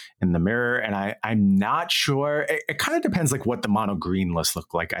vulnerability in the mirror, and I'm not sure. It kind of depends like what the mono green list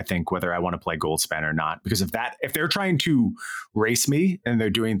look like. I think whether I want to play Goldspan or not, because if they're trying to race me and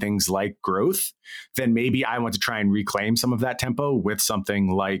they're doing things like growth, then maybe I want to try and reclaim some of that tempo with something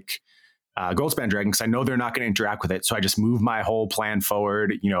like Goldspan Dragon, because I know they're not going to interact with it. So I just move my whole plan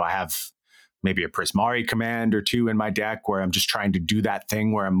forward. You know, I have maybe a Prismari command or two in my deck where I'm just trying to do that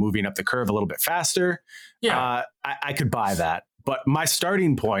thing where I'm moving up the curve a little bit faster. Yeah, I could buy that. But my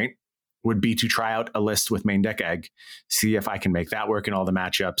starting point would be to try out a list with main deck Egg, see if I can make that work in all the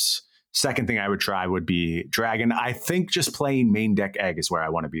matchups. Second thing I would try would be Dragon. I think just playing main deck Egg is where I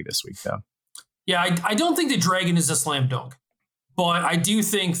want to be this week, though. Yeah, I don't think that Dragon is a slam dunk, but I do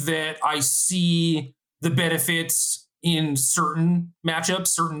think that I see the benefits in certain matchups,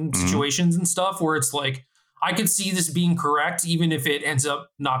 certain situations and stuff where it's like, I could see this being correct, even if it ends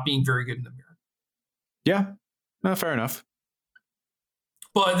up not being very good in the mirror. Yeah, no, fair enough.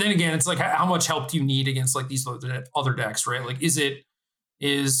 But then again, it's like, how much help do you need against like these other decks, right? Like,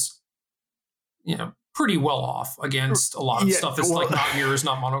 is pretty well off against a lot of stuff that's like not mirrors,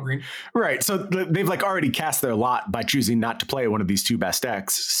 not mono green. Right. So they've like already cast their lot by choosing not to play one of these two best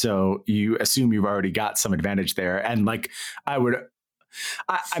decks. So you assume you've already got some advantage there. And like I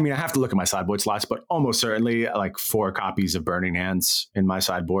have to look at my sideboard slots, but almost certainly like 4 copies of Burning Hands in my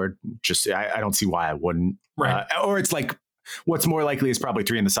sideboard. Just I don't see why I wouldn't. Right. Or it's like what's more likely is probably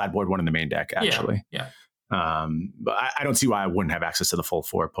 3 in the sideboard, 1 in the main deck, actually. Yeah. But I don't see why I wouldn't have access to the full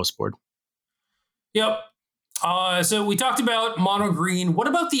 4 post board. Yep. So we talked about mono green. What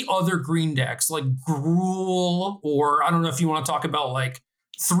about the other green decks like Gruul, or I don't know if you want to talk about like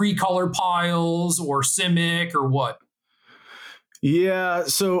 3 color piles or Simic or what? Yeah,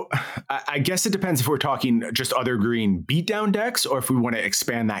 so I guess it depends if we're talking just other green beatdown decks or if we want to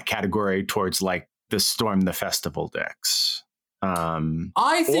expand that category towards like the Storm the Festival decks.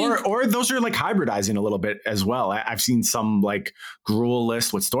 I think, or those are like hybridizing a little bit as well. I've seen some like Gruul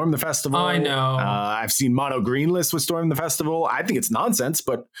list with Storm the Festival. I know. I've seen mono green list with Storm the Festival. I think it's nonsense,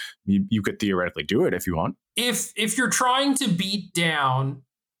 but you could theoretically do it if you want. If you're trying to beat down,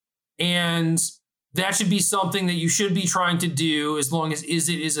 and that should be something that you should be trying to do as long as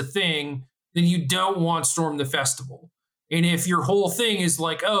Izzet is a thing, then you don't want Storm the Festival. And if your whole thing is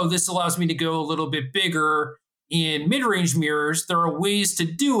like, oh, this allows me to go a little bit bigger in mid-range mirrors, there are ways to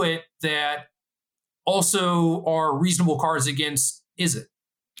do it that also are reasonable cards against Izzet.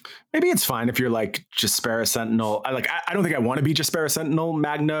 Maybe it's fine if you're like Jaspera Sentinel. I don't think I want to be Jaspera Sentinel,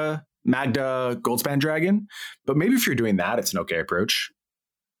 Magda Goldspan Dragon, but maybe if you're doing that, it's an okay approach.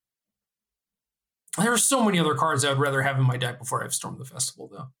 There are so many other cards I would rather have in my deck before I have Storm the Festival,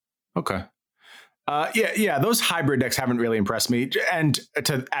 though. Okay. Yeah, those hybrid decks haven't really impressed me. And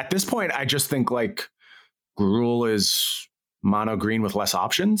at this point, I just think like Gruul is mono green with less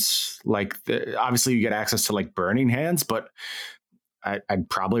options. Like obviously you get access to like Burning Hands, but I'd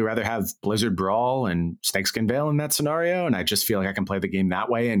probably rather have Blizzard Brawl and Snakeskin Veil in that scenario. And I just feel like I can play the game that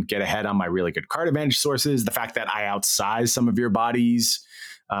way and get ahead on my really good card advantage sources. The fact that I outsize some of your bodies,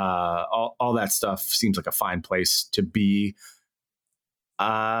 all that stuff seems like a fine place to be.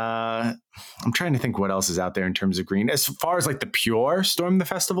 I'm trying to think what else is out there in terms of green. As far as like the pure Storm the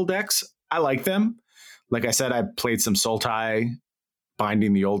Festival decks, I like them. Like I said, I played some Sultai,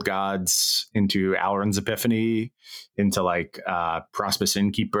 binding the old gods into Alrund's Epiphany, into like Prospus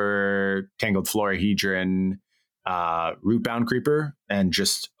Innkeeper, Tangled Florahedron, Rootbound Creeper, and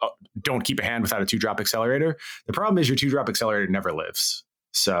just don't keep a hand without a 2-drop accelerator. The problem is your 2-drop accelerator never lives.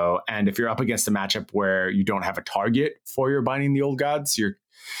 So, and if you're up against a matchup where you don't have a target for your binding the old gods,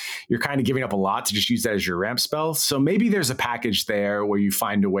 you're kind of giving up a lot to just use that as your ramp spell. So maybe there's a package there where you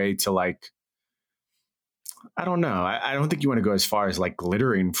find a way to like, I don't know. I don't think you want to go as far as like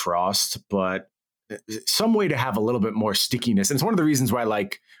Glittering Frost, but some way to have a little bit more stickiness. And it's one of the reasons why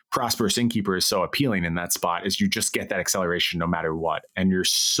like Prosperous Innkeeper is so appealing in that spot is you just get that acceleration no matter what. And you're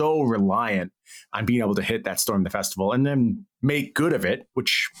so reliant on being able to hit that Storm the Festival and then make good of it,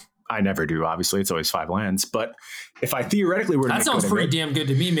 which I never do. Obviously, it's always 5 lands. But if I theoretically were to that sounds pretty damn good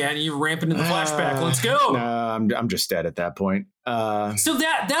to me, man. You're ramping in the flashback. Let's go. No, I'm just dead at that point. So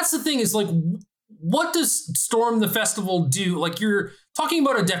that's the thing is like, what does Storm the Festival do? Like you're talking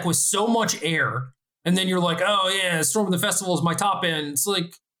about a deck with so much air, and then you're like, oh yeah, Storm the Festival is my top end. It's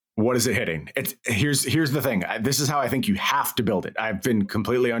like, what is it hitting? Here's the thing. This is how I think you have to build it. I've been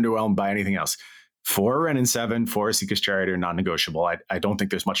completely underwhelmed by anything else. 4 Wrenn and 7, 4 Esika's Chariot are non-negotiable. I don't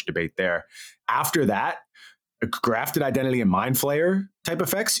think there's much debate there. After that, Grafted Identity and Mind Flayer type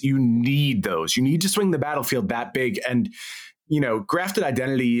effects, you need those. You need to swing the battlefield that big. And, Grafted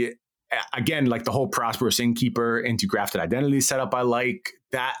Identity, again, like the whole Prosperous Innkeeper into Grafted Identity setup, I like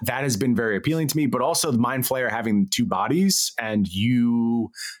that. That has been very appealing to me, but also the Mind Flayer having 2 bodies and you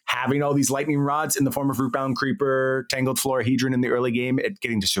having all these lightning rods in the form of Rootbound Creeper, Tangled Florahedron in the early game, it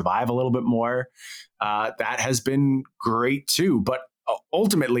getting to survive a little bit more. That has been great too. But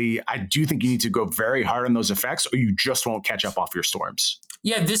ultimately, I do think you need to go very hard on those effects or you just won't catch up off your storms.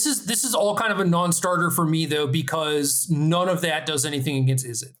 Yeah, this is all kind of a non-starter for me though, because none of that does anything against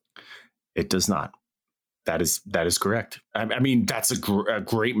Izzet. It does not. That is correct. I mean, that's a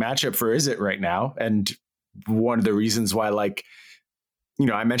great matchup for Izzet right now. And one of the reasons why, like,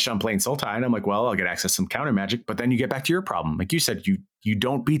 I mentioned I'm playing Sultai and I'm like, well, I'll get access to some counter magic. But then you get back to your problem. Like you said, you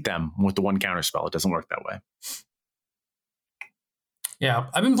don't beat them with the 1 counter spell. It doesn't work that way. Yeah,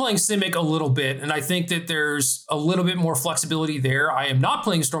 I've been playing Simic a little bit, and I think that there's a little bit more flexibility there. I am not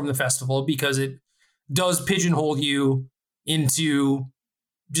playing Storm the Festival because it does pigeonhole you into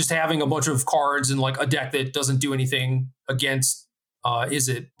just having a bunch of cards and like a deck that doesn't do anything against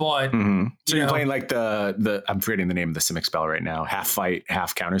Izzet. But so you're playing like the I'm forgetting the name of the Simic spell right now. Half fight,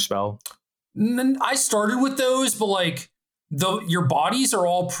 half counter spell. I started with those, but like your bodies are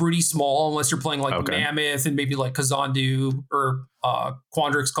all pretty small unless you're playing like Mammoth and maybe like Kazandu or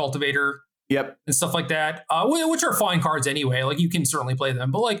Quandrix Cultivator. Yep. And stuff like that, which are fine cards anyway. Like you can certainly play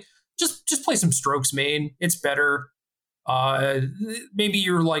them, but like just play some Strokes main. It's better. Maybe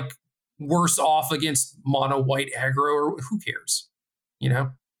you're like worse off against mono white aggro, or who cares, Yeah.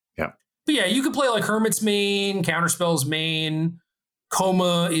 But yeah, you could play like Hermit's main, Counterspell's main.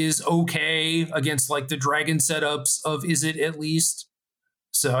 Coma is okay against like the dragon setups of Izzet at least.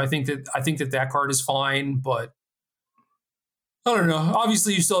 So I think that card is fine, but I don't know.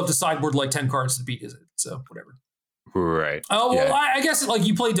 Obviously, you still have to sideboard like 10 cards to beat Izzet. So whatever. Right. Oh well, yeah. I guess like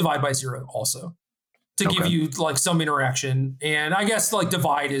you play Divide by 0 also to give you like some interaction, and I guess like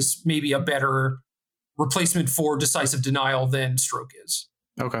Divide is maybe a better replacement for Decisive Denial than Stroke is.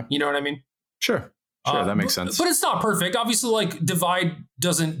 Okay. You know what I mean? Sure, that makes sense. But it's not perfect. Obviously, like Divide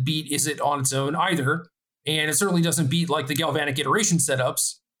doesn't beat Izzet on its own either, and it certainly doesn't beat like the Galvanic Iteration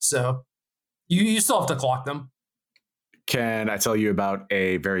setups. So you still have to clock them. Can I tell you about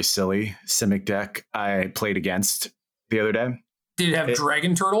a very silly Simic deck I played against the other day? Did it have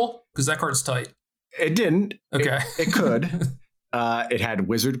Dragon Turtle? Because that card's tight. It didn't. Okay. It could. It had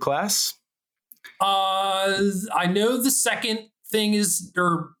Wizard class. I know the second thing is,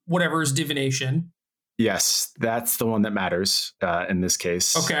 or whatever, is Divination. Yes, that's the one that matters in this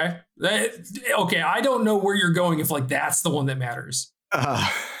case. Okay. Okay, I don't know where you're going if like that's the one that matters.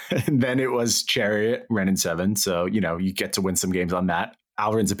 And then it was Chariot, Wrenn and 7. So, you get to win some games on that.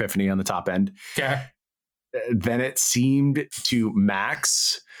 Alrund's Epiphany on the top end. Okay. Then it seemed to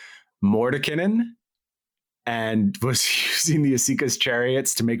max Mordenkainen and was using the Esika's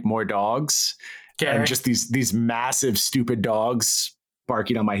Chariots to make more dogs. Okay. And just these massive, stupid dogs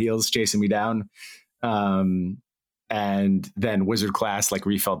barking on my heels, chasing me down. And and then Wizard Class like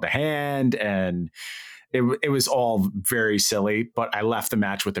refilled the hand, and it was all very silly, but I left the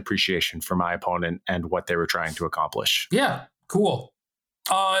match with appreciation for my opponent and what they were trying to accomplish. Yeah, cool.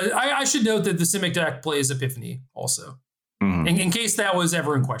 I should note that the Simic deck plays Epiphany also, in case that was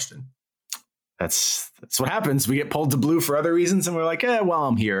ever in question. That's what happens. We get pulled to blue for other reasons, and we're like, while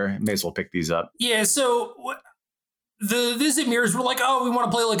I'm here, may as well pick these up. Yeah, so the Visit Mirrors were like, oh, we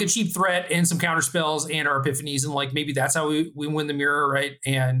want to play like a cheap threat and some counter spells and our Epiphanies, and like maybe that's how we win the mirror, right?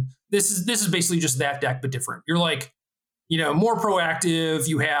 And this is basically just that deck, but different. You're like, more proactive.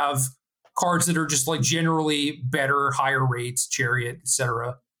 You have cards that are just like generally better, higher rates, Chariot,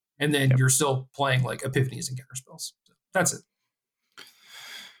 etc. And then you're still playing like Epiphanies and counter spells. So that's it.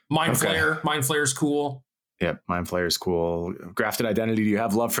 Mind Flayer is cool. Yep, Mind Flayer is cool. Grafted Identity, do you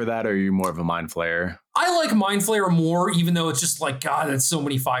have love for that, or are you more of a Mind Flayer? I like Mind Flayer more, even though it's just like, God, that's so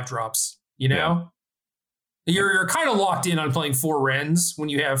many 5-drops, Yeah. You're kind of locked in on playing 4 Wrens when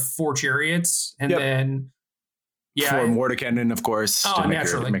you have 4 Chariots, and then 4 Mordenkainen, of course,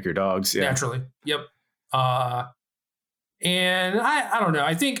 to make your dogs. Yeah. Naturally. Yep. And I don't know.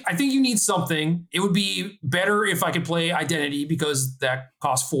 I think you need something. It would be better if I could play Identity because that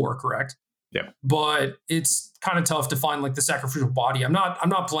costs 4, correct? Yeah. But it's kind of tough to find like the sacrificial body. I'm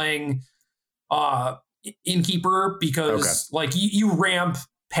not playing Innkeeper because like you ramp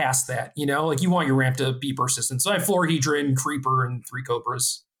past that, like you want your ramp to be persistent. So I have Florahedron, Creeper, and 3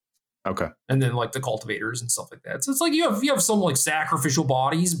 Cobras. Okay. And then like the Cultivators and stuff like that. So it's like you have some like sacrificial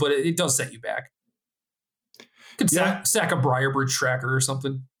bodies, but it does set you back. Could sack a Briarbridge Tracker or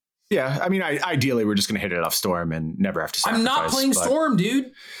something. Yeah, I mean, ideally, we're just going to hit it off Storm and never have to sacrifice. I'm not playing Storm,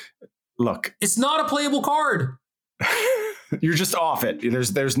 dude. Look. It's not a playable card. You're just off it.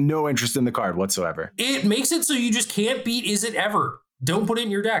 There's no interest in the card whatsoever. It makes it so you just can't beat Is It Ever. Don't put it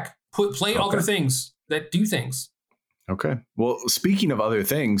in your deck. Play other things that do things. Okay. Well, speaking of other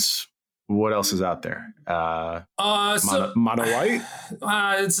things, what else is out there? Mono White?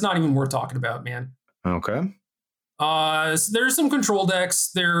 It's not even worth talking about, man. Okay. There's some control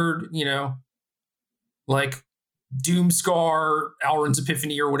decks. They're, like Doomscar, Alrund's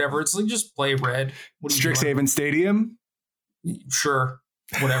Epiphany, or whatever. It's like just play red. Strixhaven Stadium? Sure.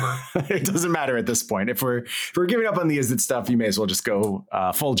 Whatever. It doesn't matter at this point. If we're giving up on the Izzet stuff, you may as well just go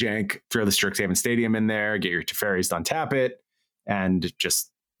full jank, throw the Strixhaven Stadium in there, get your Teferis to untap it, and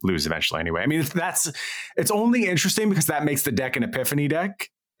just lose eventually anyway. I mean, it's only interesting because that makes the deck an Epiphany deck,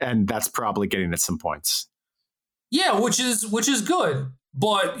 and that's probably getting at some points. Yeah, which is good,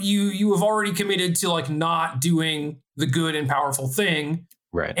 but you have already committed to like not doing the good and powerful thing,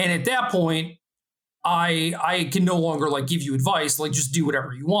 right? And at that point, I can no longer like give you advice. Like just do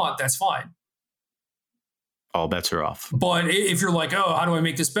whatever you want. That's fine. All bets are off. But if you're like, oh, how do I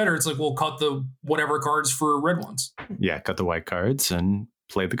make this better? It's like, well, cut the whatever cards for red ones. Yeah, cut the white cards and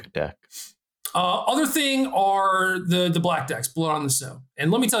play the good deck. Other thing are the black decks, Blood on the Snow,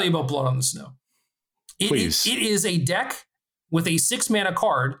 and let me tell you about Blood on the Snow. Please. It is a deck with a 6-mana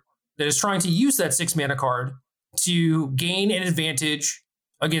card that is trying to use that 6-mana card to gain an advantage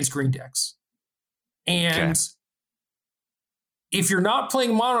against green decks. And if you're not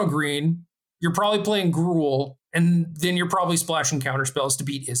playing mono green, you're probably playing Gruul, and then you're probably splashing counter spells to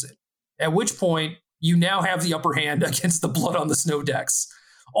beat Izzet. At which point, you now have the upper hand against the Blood on the Snow decks.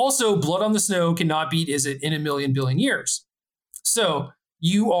 Also, Blood on the Snow cannot beat Izzet in a million billion years. So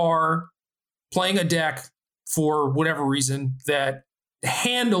you are playing a deck for whatever reason that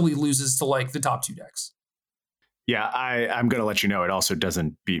handily loses to like the top 2 decks. Yeah, I'm going to let you know it also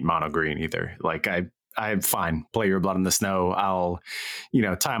doesn't beat mono green either. Like I'm fine. Play your Blood in the Snow. I'll,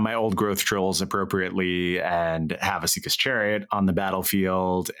 time my old growth trolls appropriately and have a Seeker's Chariot on the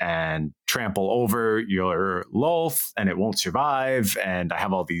battlefield and trample over your Lolth and it won't survive. And I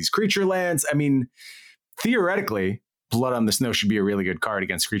have all these creature lands. I mean, theoretically, Blood on the Snow should be a really good card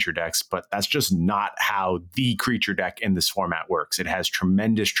against creature decks, but that's just not how the creature deck in this format works. It has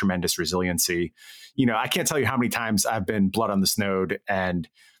tremendous, tremendous resiliency. I can't tell you how many times I've been Blood on the Snowed and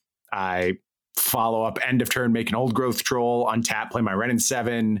I follow up end of turn, make an old growth troll, untap, play my Renin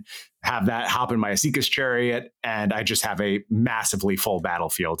 7, have that hop in my Asika's Chariot, and I just have a massively full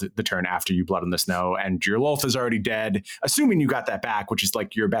battlefield the turn after you Blood on the Snow, and your Lolth is already dead, assuming you got that back, which is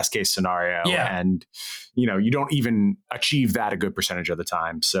like your best case scenario. Yeah. And, you don't even achieve that a good percentage of the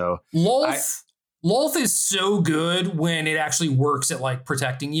time. So Lolth is so good when it actually works at like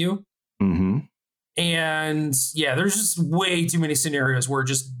protecting you. Mm-hmm. And yeah, there's just way too many scenarios where it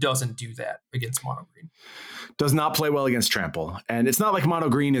just doesn't do that against mono green. Does not play well against trample. And it's not like mono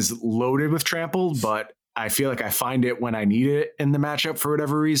green is loaded with trample, but I feel like I find it when I need it in the matchup for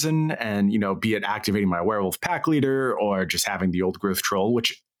whatever reason. And, be it activating my werewolf pack leader or just having the old growth troll,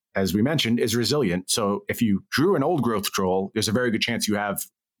 which, as we mentioned, is resilient. So if you drew an old growth troll, there's a very good chance you have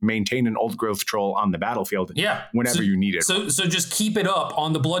maintained an old growth troll on the battlefield whenever you need it. So just keep it up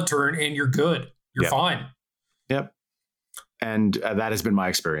on the blood turn and you're good. You're fine. Yep. And that has been my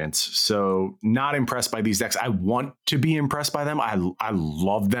experience. So not impressed by these decks. I want to be impressed by them. I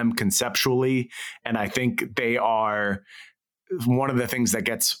love them conceptually. And I think they are one of the things that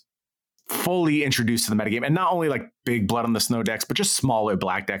gets fully introduced to the metagame. And not only like big Blood on the Snow decks, but just smaller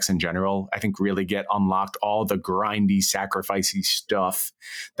black decks in general, I think really get unlocked all the grindy, sacrificey stuff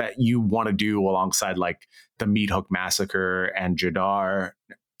that you want to do alongside like the Meathook Massacre and Jadar.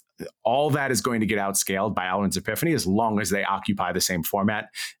 All that is going to get outscaled by Alrund's Epiphany as long as they occupy the same format.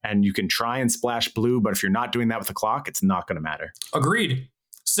 And you can try and splash blue, but if you're not doing that with the clock, it's not going to matter. Agreed.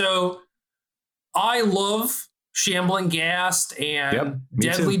 So I love Shambling Ghast and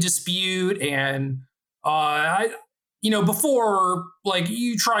Deadly Dispute. And before, like,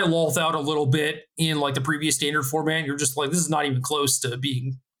 you try Lolth out a little bit in like the previous standard format, you're just like, this is not even close to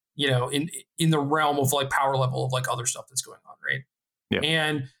being, in the realm of like power level of like other stuff that's going on, right? Yep.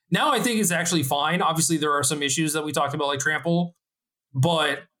 And now I think it's actually fine. Obviously, there are some issues that we talked about, like Trample,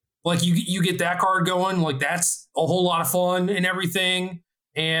 but like you get that card going, like that's a whole lot of fun and everything.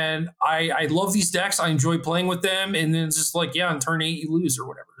 And I love these decks. I enjoy playing with them. And then it's just like, on turn 8 you lose or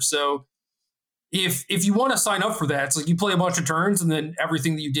whatever. So if you want to sign up for that, it's like you play a bunch of turns and then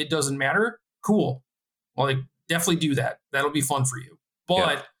everything that you did doesn't matter. Cool. Like definitely do that. That'll be fun for you.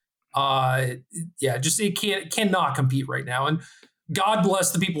 But just it cannot compete right now. And God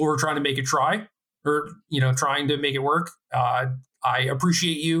bless the people who are trying to make it try or, trying to make it work. I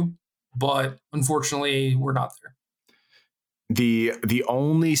appreciate you, but unfortunately we're not there. The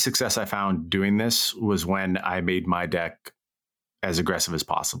only success I found doing this was when I made my deck as aggressive as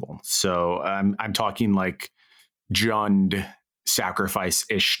possible. So I'm talking like Jund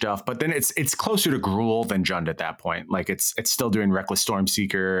sacrifice-ish stuff, but then it's closer to Gruul than Jund at that point. Like it's still doing Reckless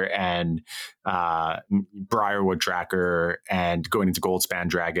Stormseeker and Briarwood Tracker and going into Goldspan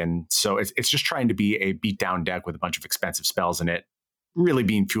Dragon. So it's just trying to be a beatdown deck with a bunch of expensive spells in it, really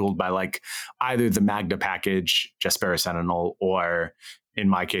being fueled by like either the Magda package, Jaspera Sentinel, or in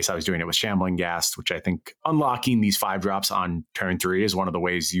my case, I was doing it with Shambling Ghast, which I think unlocking these 5-drops on turn 3 is one of the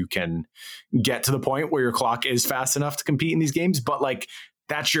ways you can get to the point where your clock is fast enough to compete in these games. But like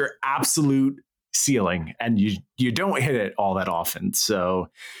that's your absolute ceiling, and you don't hit it all that often. So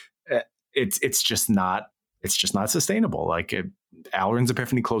it's just not sustainable. Like Alrund's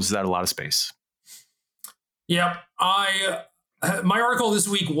Epiphany closes out a lot of space. Yeah, my article this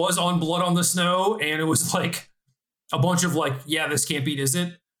week was on Blood on the Snow, and it was like a bunch of like, this can't beat, is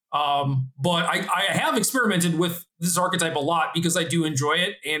it? But I have experimented with this archetype a lot because I do enjoy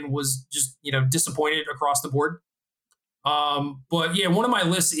it and was just, disappointed across the board. But one of my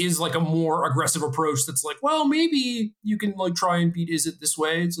lists is like a more aggressive approach that's like, well, maybe you can like try and beat Is It this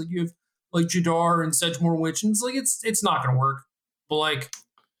way. It's like you have like Jadar and Sedgemoor Witch, and it's like it's not going to work. But like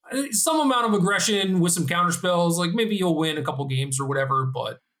some amount of aggression with some counter spells, like maybe you'll win a couple games or whatever,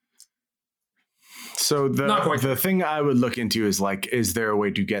 but so the thing I would look into is like, is there a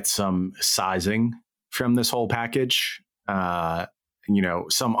way to get some sizing from this whole package?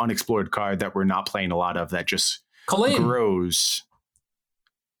 Some unexplored card that we're not playing a lot of that just grows.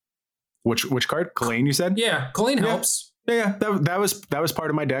 Which card? Kalane, you said? Yeah, Kalane helps. Yeah, that was part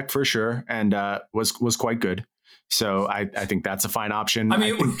of my deck for sure, and was quite good. So I think that's a fine option. I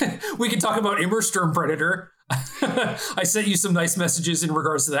mean, we can talk about Immersturm Predator. I sent you some nice messages in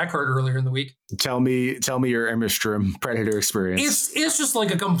regards to that card earlier in the week. Tell me your Immersturm Predator experience. It's just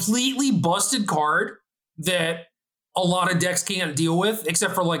like a completely busted card that a lot of decks can't deal with,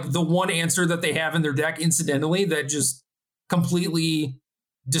 except for like the one answer that they have in their deck incidentally that just completely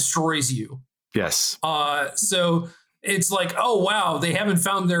destroys you. Yes. So it's like, oh, wow, they haven't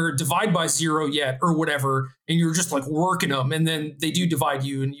found their divide by 0 yet or whatever. And you're just like working them. And then they do divide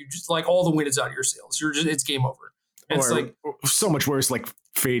you and you just like all the wind is out of your sails. It's game over. And it's like so much worse, like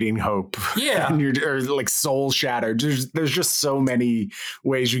Fading Hope. Yeah. or like Soul Shattered. There's just so many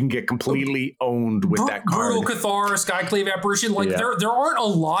ways you can get completely owned with that card. Brutal Cathar, Skyclave Apparition. Like there aren't a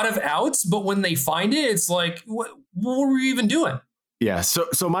lot of outs, but when they find it, it's like, what were we even doing? Yeah.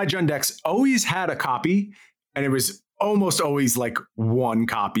 So my Jund decks always had a copy, and it was almost always like one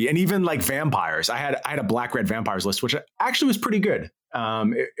copy. And even like vampires, I had a black-red vampires list, which actually was pretty good.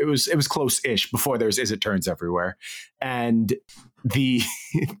 It was close-ish before there's Is It turns everywhere. And the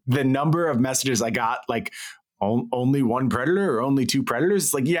number of messages I got like only one predator or only two predators?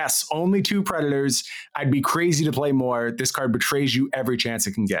 It's like, yes, only two predators. I'd be crazy to play more. This card betrays you every chance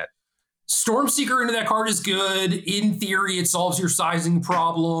it can get. Stormseeker into that card is good. In theory, it solves your sizing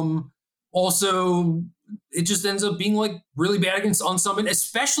problem. Also, it just ends up being like really bad against unsummon,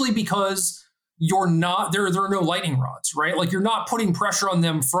 especially because you're not there are no lightning rods, right? Like you're not putting pressure on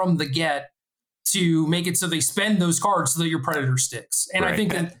them from the get to make it so they spend those cards so that your predator sticks. And I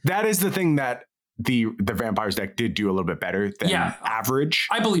think that is the thing that the vampires deck did do a little bit better than average.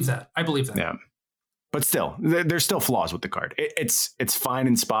 I believe that. Yeah. But still, there's still flaws with the card. It's fine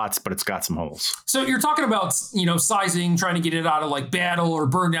in spots, but it's got some holes. So you're talking about, sizing, trying to get it out of like battle or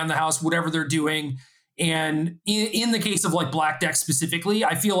burn down the house, whatever they're doing. And in the case of like black decks specifically,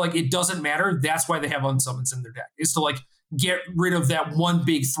 I feel like it doesn't matter. That's why they have unsummons in their deck, is to like get rid of that one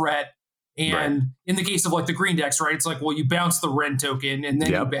big threat. And in the case of like the green decks, right, it's like, well, you bounce the Ren token and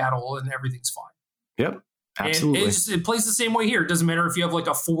then you battle and everything's fine. Yep. Absolutely. And it plays the same way here. It doesn't matter if you have like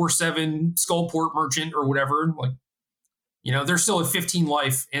a 4/7 Skullport Merchant or whatever. Like, they're still at 15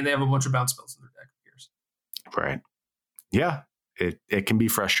 life and they have a bunch of bounce spells in their deck. Right. Yeah. It can be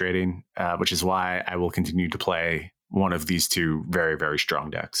frustrating, which is why I will continue to play one of these two very, very strong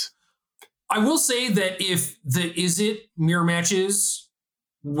decks. I will say that if the Izzet mirror matches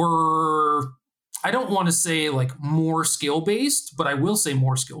were, I don't want to say like more skill based, but I will say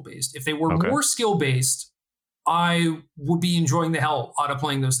more skill based. If they were more skill based, I would be enjoying the hell out of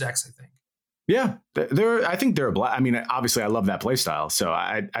playing those decks, I think. Yeah, I think they're a blast. I mean, obviously, I love that play style. So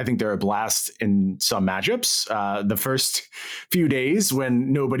I think they're a blast in some matchups. The first few days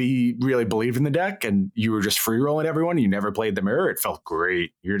when nobody really believed in the deck and you were just free rolling everyone, you never played the mirror, it felt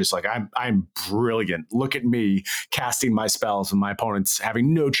great. You're just like, I'm brilliant. Look at me casting my spells and my opponents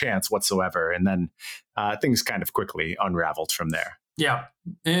having no chance whatsoever. And then things kind of quickly unraveled from there. Yeah.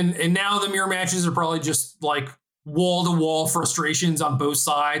 And now the mirror matches are probably just like wall to wall frustrations on both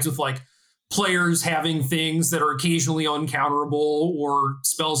sides with like players having things that are occasionally uncounterable or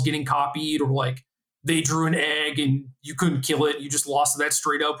spells getting copied, or like they drew an egg and you couldn't kill it. You just lost that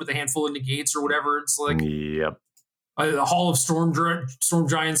straight up with a handful of negates or whatever. It's like the Hall of Storm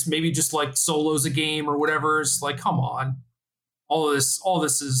Giants maybe just like solos a game or whatever. It's like, come on. All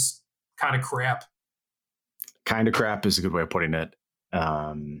this is kind of crap. Kind of crap is a good way of putting it.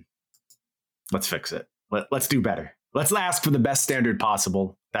 Let's fix it. Let's do better. Let's ask for the best standard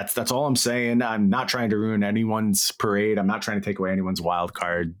possible. That's all I'm saying. I'm not trying to ruin anyone's parade. I'm not trying to take away anyone's wild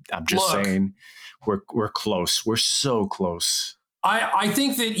card. I'm just saying we're close. We're so close. I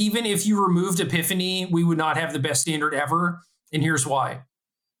think that even if you removed Epiphany, we would not have the best standard ever. And here's why.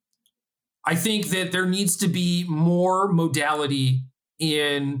 I think that there needs to be more modality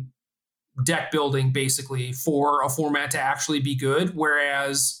in deck building, basically, for a format to actually be good.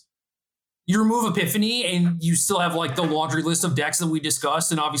 Whereas you remove Epiphany and you still have like the laundry list of decks that we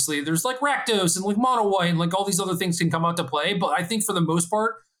discussed. And obviously there's like Rakdos and like Mono White and like all these other things can come out to play. But I think for the most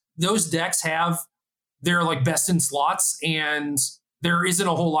part, those decks have their like best in slots and there isn't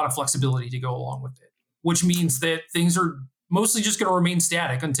a whole lot of flexibility to go along with it, which means that things are mostly just going to remain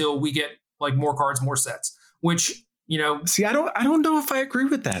static until we get like more cards, more sets, which, See, I don't know if I agree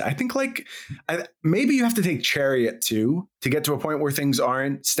with that. I think maybe you have to take Chariot too to get to a point where things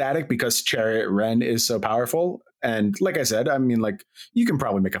aren't static, because Chariot Ren is so powerful. And like I said, I mean, like you can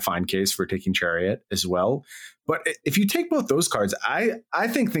probably make a fine case for taking Chariot as well. But if you take both those cards, I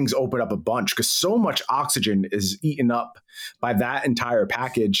think things open up a bunch, because so much oxygen is eaten up by that entire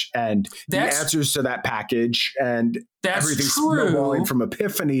package and the answers to that package, and everything's snowballing from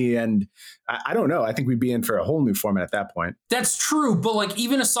Epiphany. And I don't know. I think we'd be in for a whole new format at that point. That's true. But like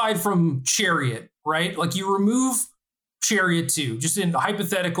even aside from Chariot, right? Like you remove Chariot too, just in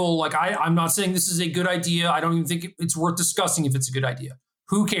hypothetical, like I'm not saying this is a good idea. I don't even think it's worth discussing if it's a good idea.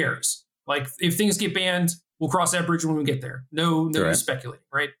 Who cares? Like if things get banned, we'll cross that bridge when we get there. No use speculating,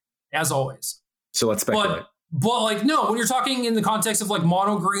 right? As always. So let's speculate. But like, no, when you're talking in the context of like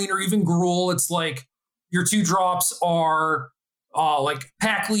mono green or even Gruul, it's like your 2-drops are like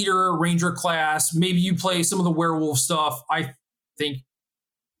pack leader, ranger class. Maybe you play some of the werewolf stuff. I think,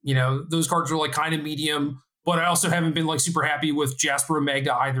 those cards are like kind of medium, but I also haven't been like super happy with Jasper and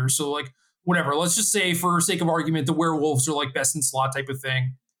Magda either. So like, whatever, let's just say for sake of argument, the werewolves are like best in slot type of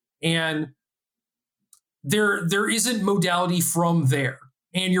thing. And there isn't modality from there.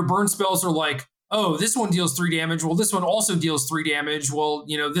 And your burn spells are like, oh, this one deals 3 damage. Well, this one also deals 3 damage. Well,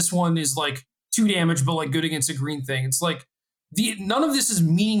 this one is like 2 damage, but like good against a green thing. It's like none of this is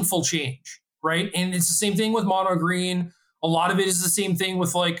meaningful change, right? And it's the same thing with mono green. A lot of it is the same thing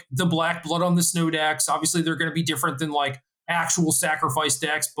with like the black blood on the snow decks. Obviously, they're going to be different than like actual sacrifice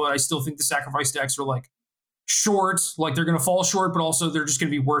decks, but I still think the sacrifice decks are like short, like they're going to fall short, but also they're just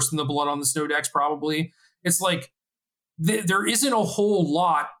going to be worse than the blood on the snow decks probably. It's like there isn't a whole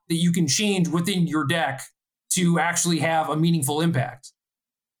lot that you can change within your deck to actually have a meaningful impact.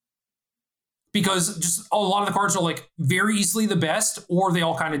 Because just a lot of the cards are like very easily the best, or they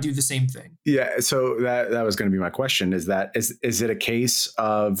all kind of do the same thing. Yeah. So that was going to be my question. Is it a case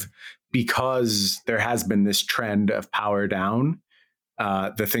of, because there has been this trend of power down,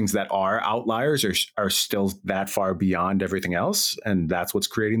 the things that are outliers are still that far beyond everything else, and that's what's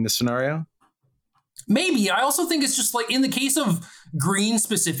creating this scenario? Maybe. I also think it's just like in the case of green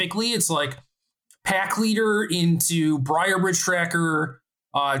specifically, it's like Pack Leader into Briarbridge Tracker,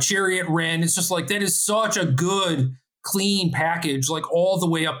 Chariot Wren. It's just like that is such a good, clean package, like all the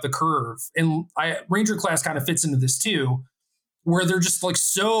way up the curve. And Ranger class kind of fits into this too, where they're just like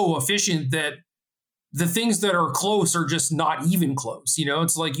so efficient that the things that are close are just not even close. You know,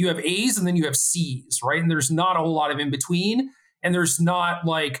 it's like you have A's and then you have C's, right? And there's not a whole lot of in between. And there's not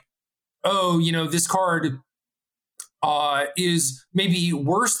like, oh, you know, this card is maybe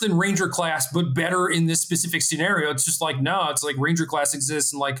worse than Ranger class, but better in this specific scenario. It's just like, no, it's like Ranger class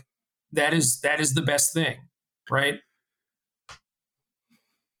exists, and like that is the best thing, right?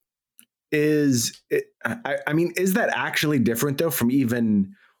 I mean, is that actually different though from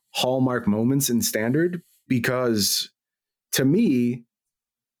even hallmark moments in Standard? Because to me,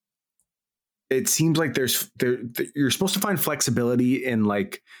 it seems like you're supposed to find flexibility in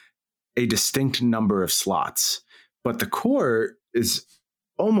like a distinct number of slots, but the core is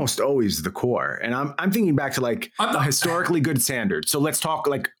almost always the core. And I'm thinking back to like a historically good Standard. So let's talk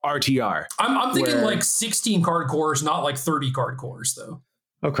like RTR. I'm thinking like 16 card cores, not like 30 card cores though.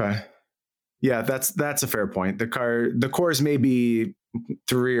 Okay. Yeah, that's a fair point. The cores may be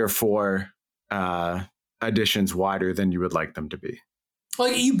 3 or 4 additions wider than you would like them to be.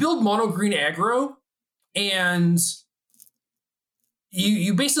 Like you build mono green aggro, and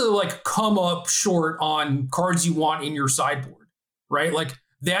you basically like come up short on cards you want in your sideboard, right? Like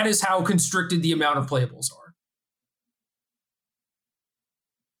that is how constricted the amount of playables are.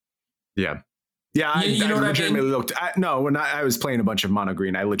 Yeah. Yeah, I legitimately looked. When I was playing a bunch of mono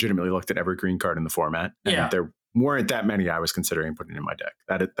green, I legitimately looked at every green card in the format. And there weren't that many I was considering putting in my deck.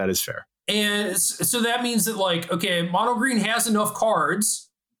 That is fair. And so that means that like, okay, mono green has enough cards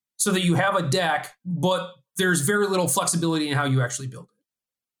so that you have a deck, but there's very little flexibility in how you actually build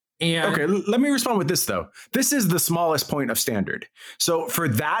it. And okay, let me respond with this though. This is the smallest point of Standard. So for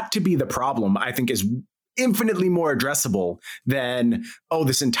that to be the problem, I think is infinitely more addressable than, oh,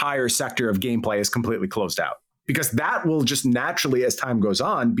 this entire sector of gameplay is completely closed out, because that will just naturally, as time goes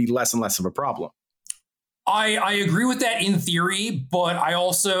on, be less and less of a problem. I agree with that in theory, but I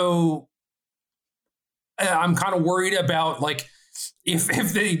also I'm kind of worried about like if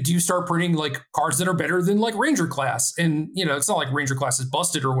they do start printing like cards that are better than like Ranger class, and you know, it's not like Ranger class is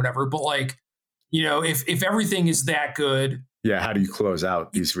busted or whatever, but like, you know, if everything is that good. Yeah, how do you close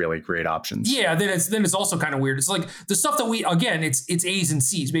out these really great options? Yeah, then it's also kind of weird. It's like the stuff that it's A's and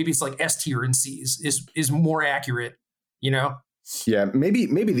C's. Maybe it's like S tier and C's is more accurate, you know? Yeah, maybe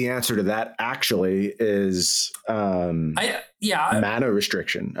the answer to that actually is mana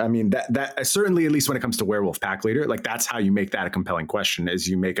restriction. I mean, that certainly, at least when it comes to Werewolf Pack Leader, like that's how you make that a compelling question, is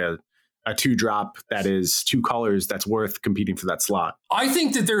you make a 2-drop that is 2 colors that's worth competing for that slot. I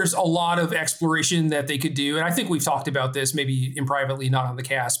think that there's a lot of exploration that they could do. And I think we've talked about this maybe in privately, not on the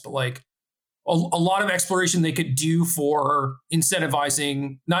cast, but like a lot of exploration they could do for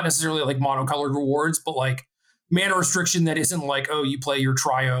incentivizing, not necessarily like monocolored rewards, but like mana restriction that isn't like, oh, you play your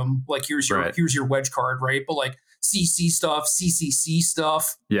Triome, like here's your wedge card, right? But like CC stuff, CCC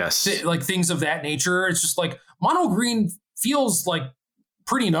stuff. Yes. Like things of that nature. It's just like mono green feels like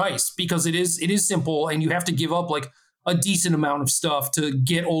pretty nice because it is simple, and you have to give up like a decent amount of stuff to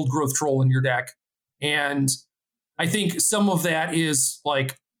get Old Growth Troll in your deck. And I think some of that is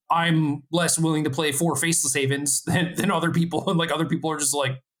like, I'm less willing to play 4 Faceless Havens than other people. And like other people are just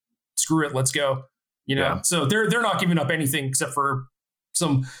like, screw it, let's go. You know? Yeah. So they're not giving up anything except for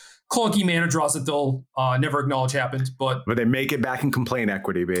some clunky mana draws that they'll never acknowledge happened. But they make it back in complaint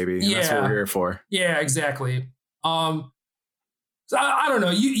equity, baby. Yeah. That's what we're here for. Yeah, exactly. So I don't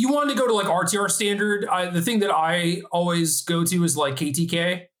know. You wanted to go to like RTR Standard. The thing that I always go to is like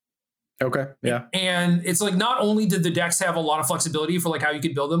KTK. Okay. Yeah. And it's like, not only did the decks have a lot of flexibility for like how you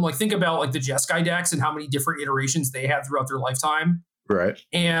could build them, like think about like the Jeskai decks and how many different iterations they had throughout their lifetime. Right.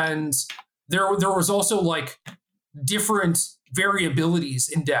 And there was also like different variabilities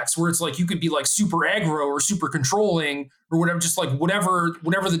in decks where it's like you could be like super aggro or super controlling or whatever, just like whatever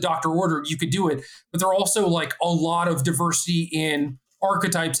the doctor ordered, you could do it. But there are also like a lot of diversity in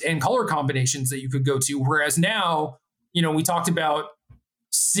archetypes and color combinations that you could go to. Whereas now, we talked about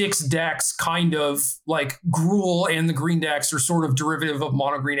 6 decks, kind of like Gruul and the green decks are sort of derivative of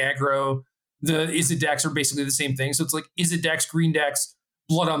mono green aggro. The Izzet decks are basically the same thing. So it's like Izzet decks, green decks,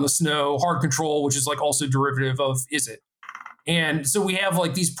 Blood on the Snow, Hard Control, which is like also derivative of Izzet. And so we have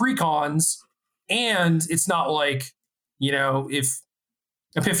like these precons, and it's not like, if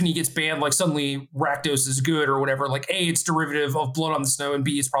Epiphany gets banned, like suddenly Rakdos is good or whatever. Like A, it's derivative of Blood on the Snow, and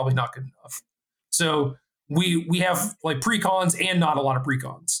B, it's probably not good enough. So we have like precons and not a lot of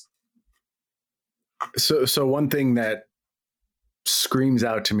precons. So one thing that screams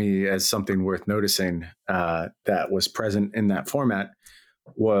out to me as something worth noticing that was present in that format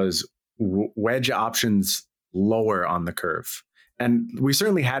was wedge options lower on the curve. And we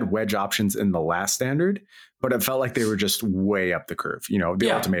certainly had wedge options in the last standard, but it felt like they were just way up the curve.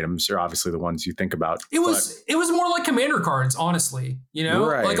 The ultimatums are obviously the ones you think about. It was more like commander cards, honestly.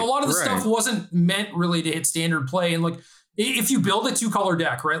 Right, like a lot of the stuff wasn't meant really to hit standard play. And like if you build a 2-color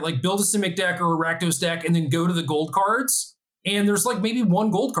deck, right? Like build a Simic deck or a Rakdos deck and then go to the gold cards. And there's like maybe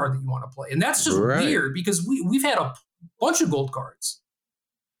one gold card that you want to play. And that's just weird because we've had a bunch of gold cards.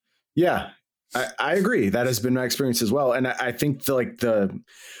 Yeah, I agree. That has been my experience as well. And I think the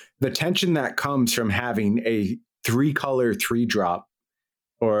tension that comes from having a 3-color 3-drop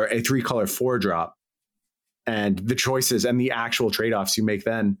or a 3-color 4-drop and the choices and the actual trade-offs you make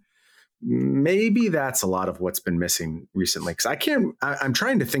then, maybe that's a lot of what's been missing recently. Because I'm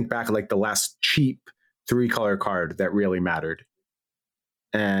trying to think back like the last cheap 3-color card that really mattered.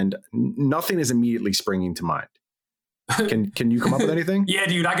 And nothing is immediately springing to mind. Can you come up with anything? Yeah,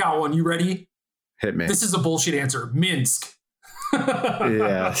 dude, I got one. You ready? Hit me. This is a bullshit answer. Minsk.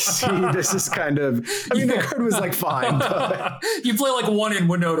 Yeah. See, this is kind of, the card was like fine. But... You play like one in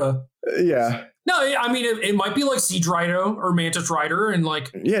Winota. Yeah. No, I mean, it might be like Siege Rhino or Mantis Rider and like...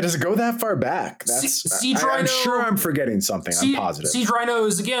 Yeah, does it go that far back? Siege Rhino... I'm sure I'm forgetting something. I'm positive. Siege Rhino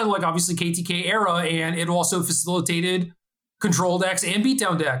is, again, like obviously KTK era, and it also facilitated control decks and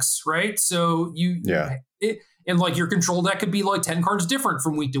beatdown decks, right? So and like your control deck could be like 10 cards different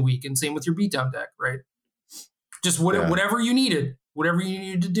from week to week, and same with your beatdown deck, right? Just whatever you needed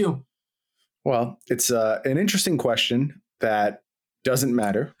to do. Well, it's an interesting question that doesn't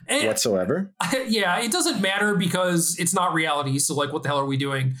matter whatsoever. Yeah, it doesn't matter because it's not reality. So like, what the hell are we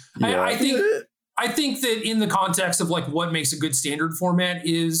doing? Yeah. I think that in the context of like what makes a good standard format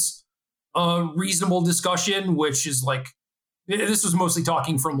is a reasonable discussion, which is like, this was mostly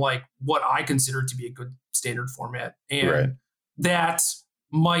talking from like what I consider to be a good standard format. And that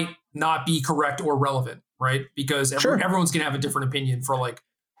might not be correct or relevant, right? Because everyone's going to have a different opinion for like,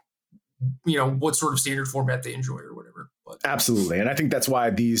 what sort of standard format they enjoy or whatever. But. Absolutely. And I think that's why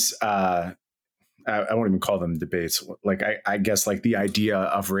these, I won't even call them debates. Like, I guess like the idea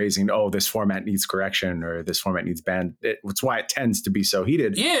of raising, this format needs correction or this format needs ban. It's why it tends to be so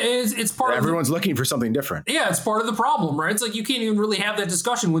heated. Yeah, it's part everyone's looking for something different. Yeah, it's part of the problem, right? It's like you can't even really have that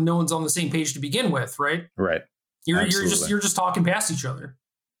discussion when no one's on the same page to begin with, right? Right. You're just talking past each other.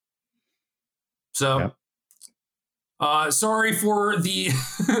 So, sorry for the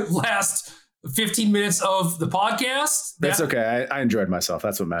last 15 minutes of the podcast. That's okay. I enjoyed myself.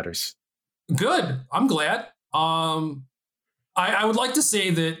 That's what matters. Good. I'm glad. I would like to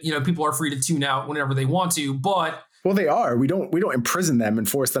say that, people are free to tune out whenever they want to, but well, they are. We don't imprison them and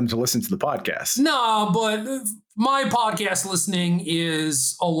force them to listen to the podcast. No, but my podcast listening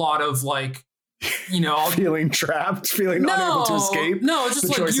is a lot of like, feeling trapped, feeling unable to escape. No, just the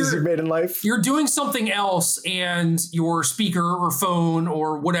like choices you've made in life. You're doing something else, and your speaker or phone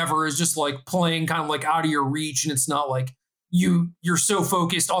or whatever is just like playing kind of like out of your reach, and it's not like you're so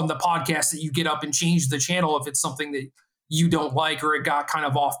focused on the podcast that you get up and change the channel if it's something that you don't like or it got kind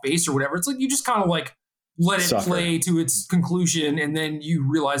of off base or whatever. It's like you just kind of like let it play to its conclusion, and then you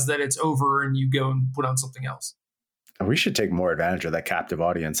realize that it's over, and you go and put on something else. We should take more advantage of that captive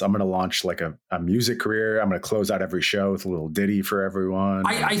audience. I'm going to launch like a music career. I'm going to close out every show with a little ditty for everyone.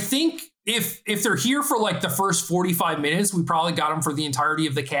 I think if they're here for like the first 45 minutes, we probably got them for the entirety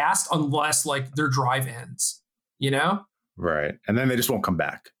of the cast, unless like their drive ends, Right. And then they just won't come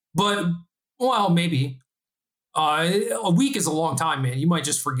back. But, well, maybe. A week is a long time, man. You might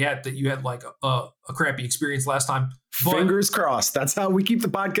just forget that you had like a crappy experience last time. But, fingers crossed. That's how we keep the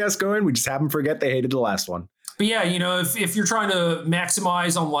podcast going. We just have them forget they hated the last one. But yeah, if you're trying to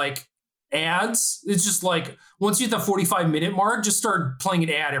maximize on like ads, it's just like once you hit the 45-minute mark, just start playing an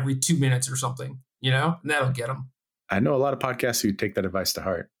ad every 2 minutes or something, and that'll get them. I know a lot of podcasts who take that advice to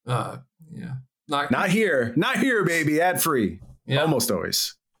heart. Yeah. Not here, baby. Ad free. Yeah. Almost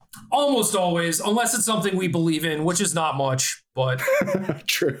always. Almost always, unless it's something we believe in, which is not much. But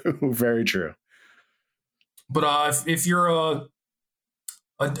True, very true. But if you're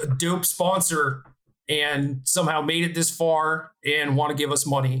a dope sponsor and somehow made it this far and want to give us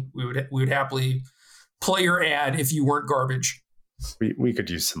money, we would happily play your ad if you weren't garbage. We could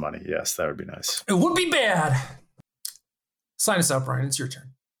use some money. Yes, that would be nice. It would be bad. Sign us up, Brian. It's your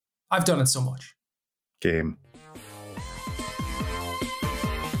turn. I've done it so much. Game.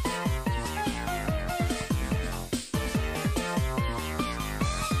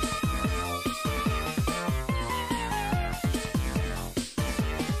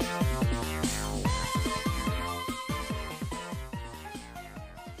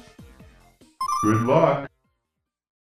 Good luck.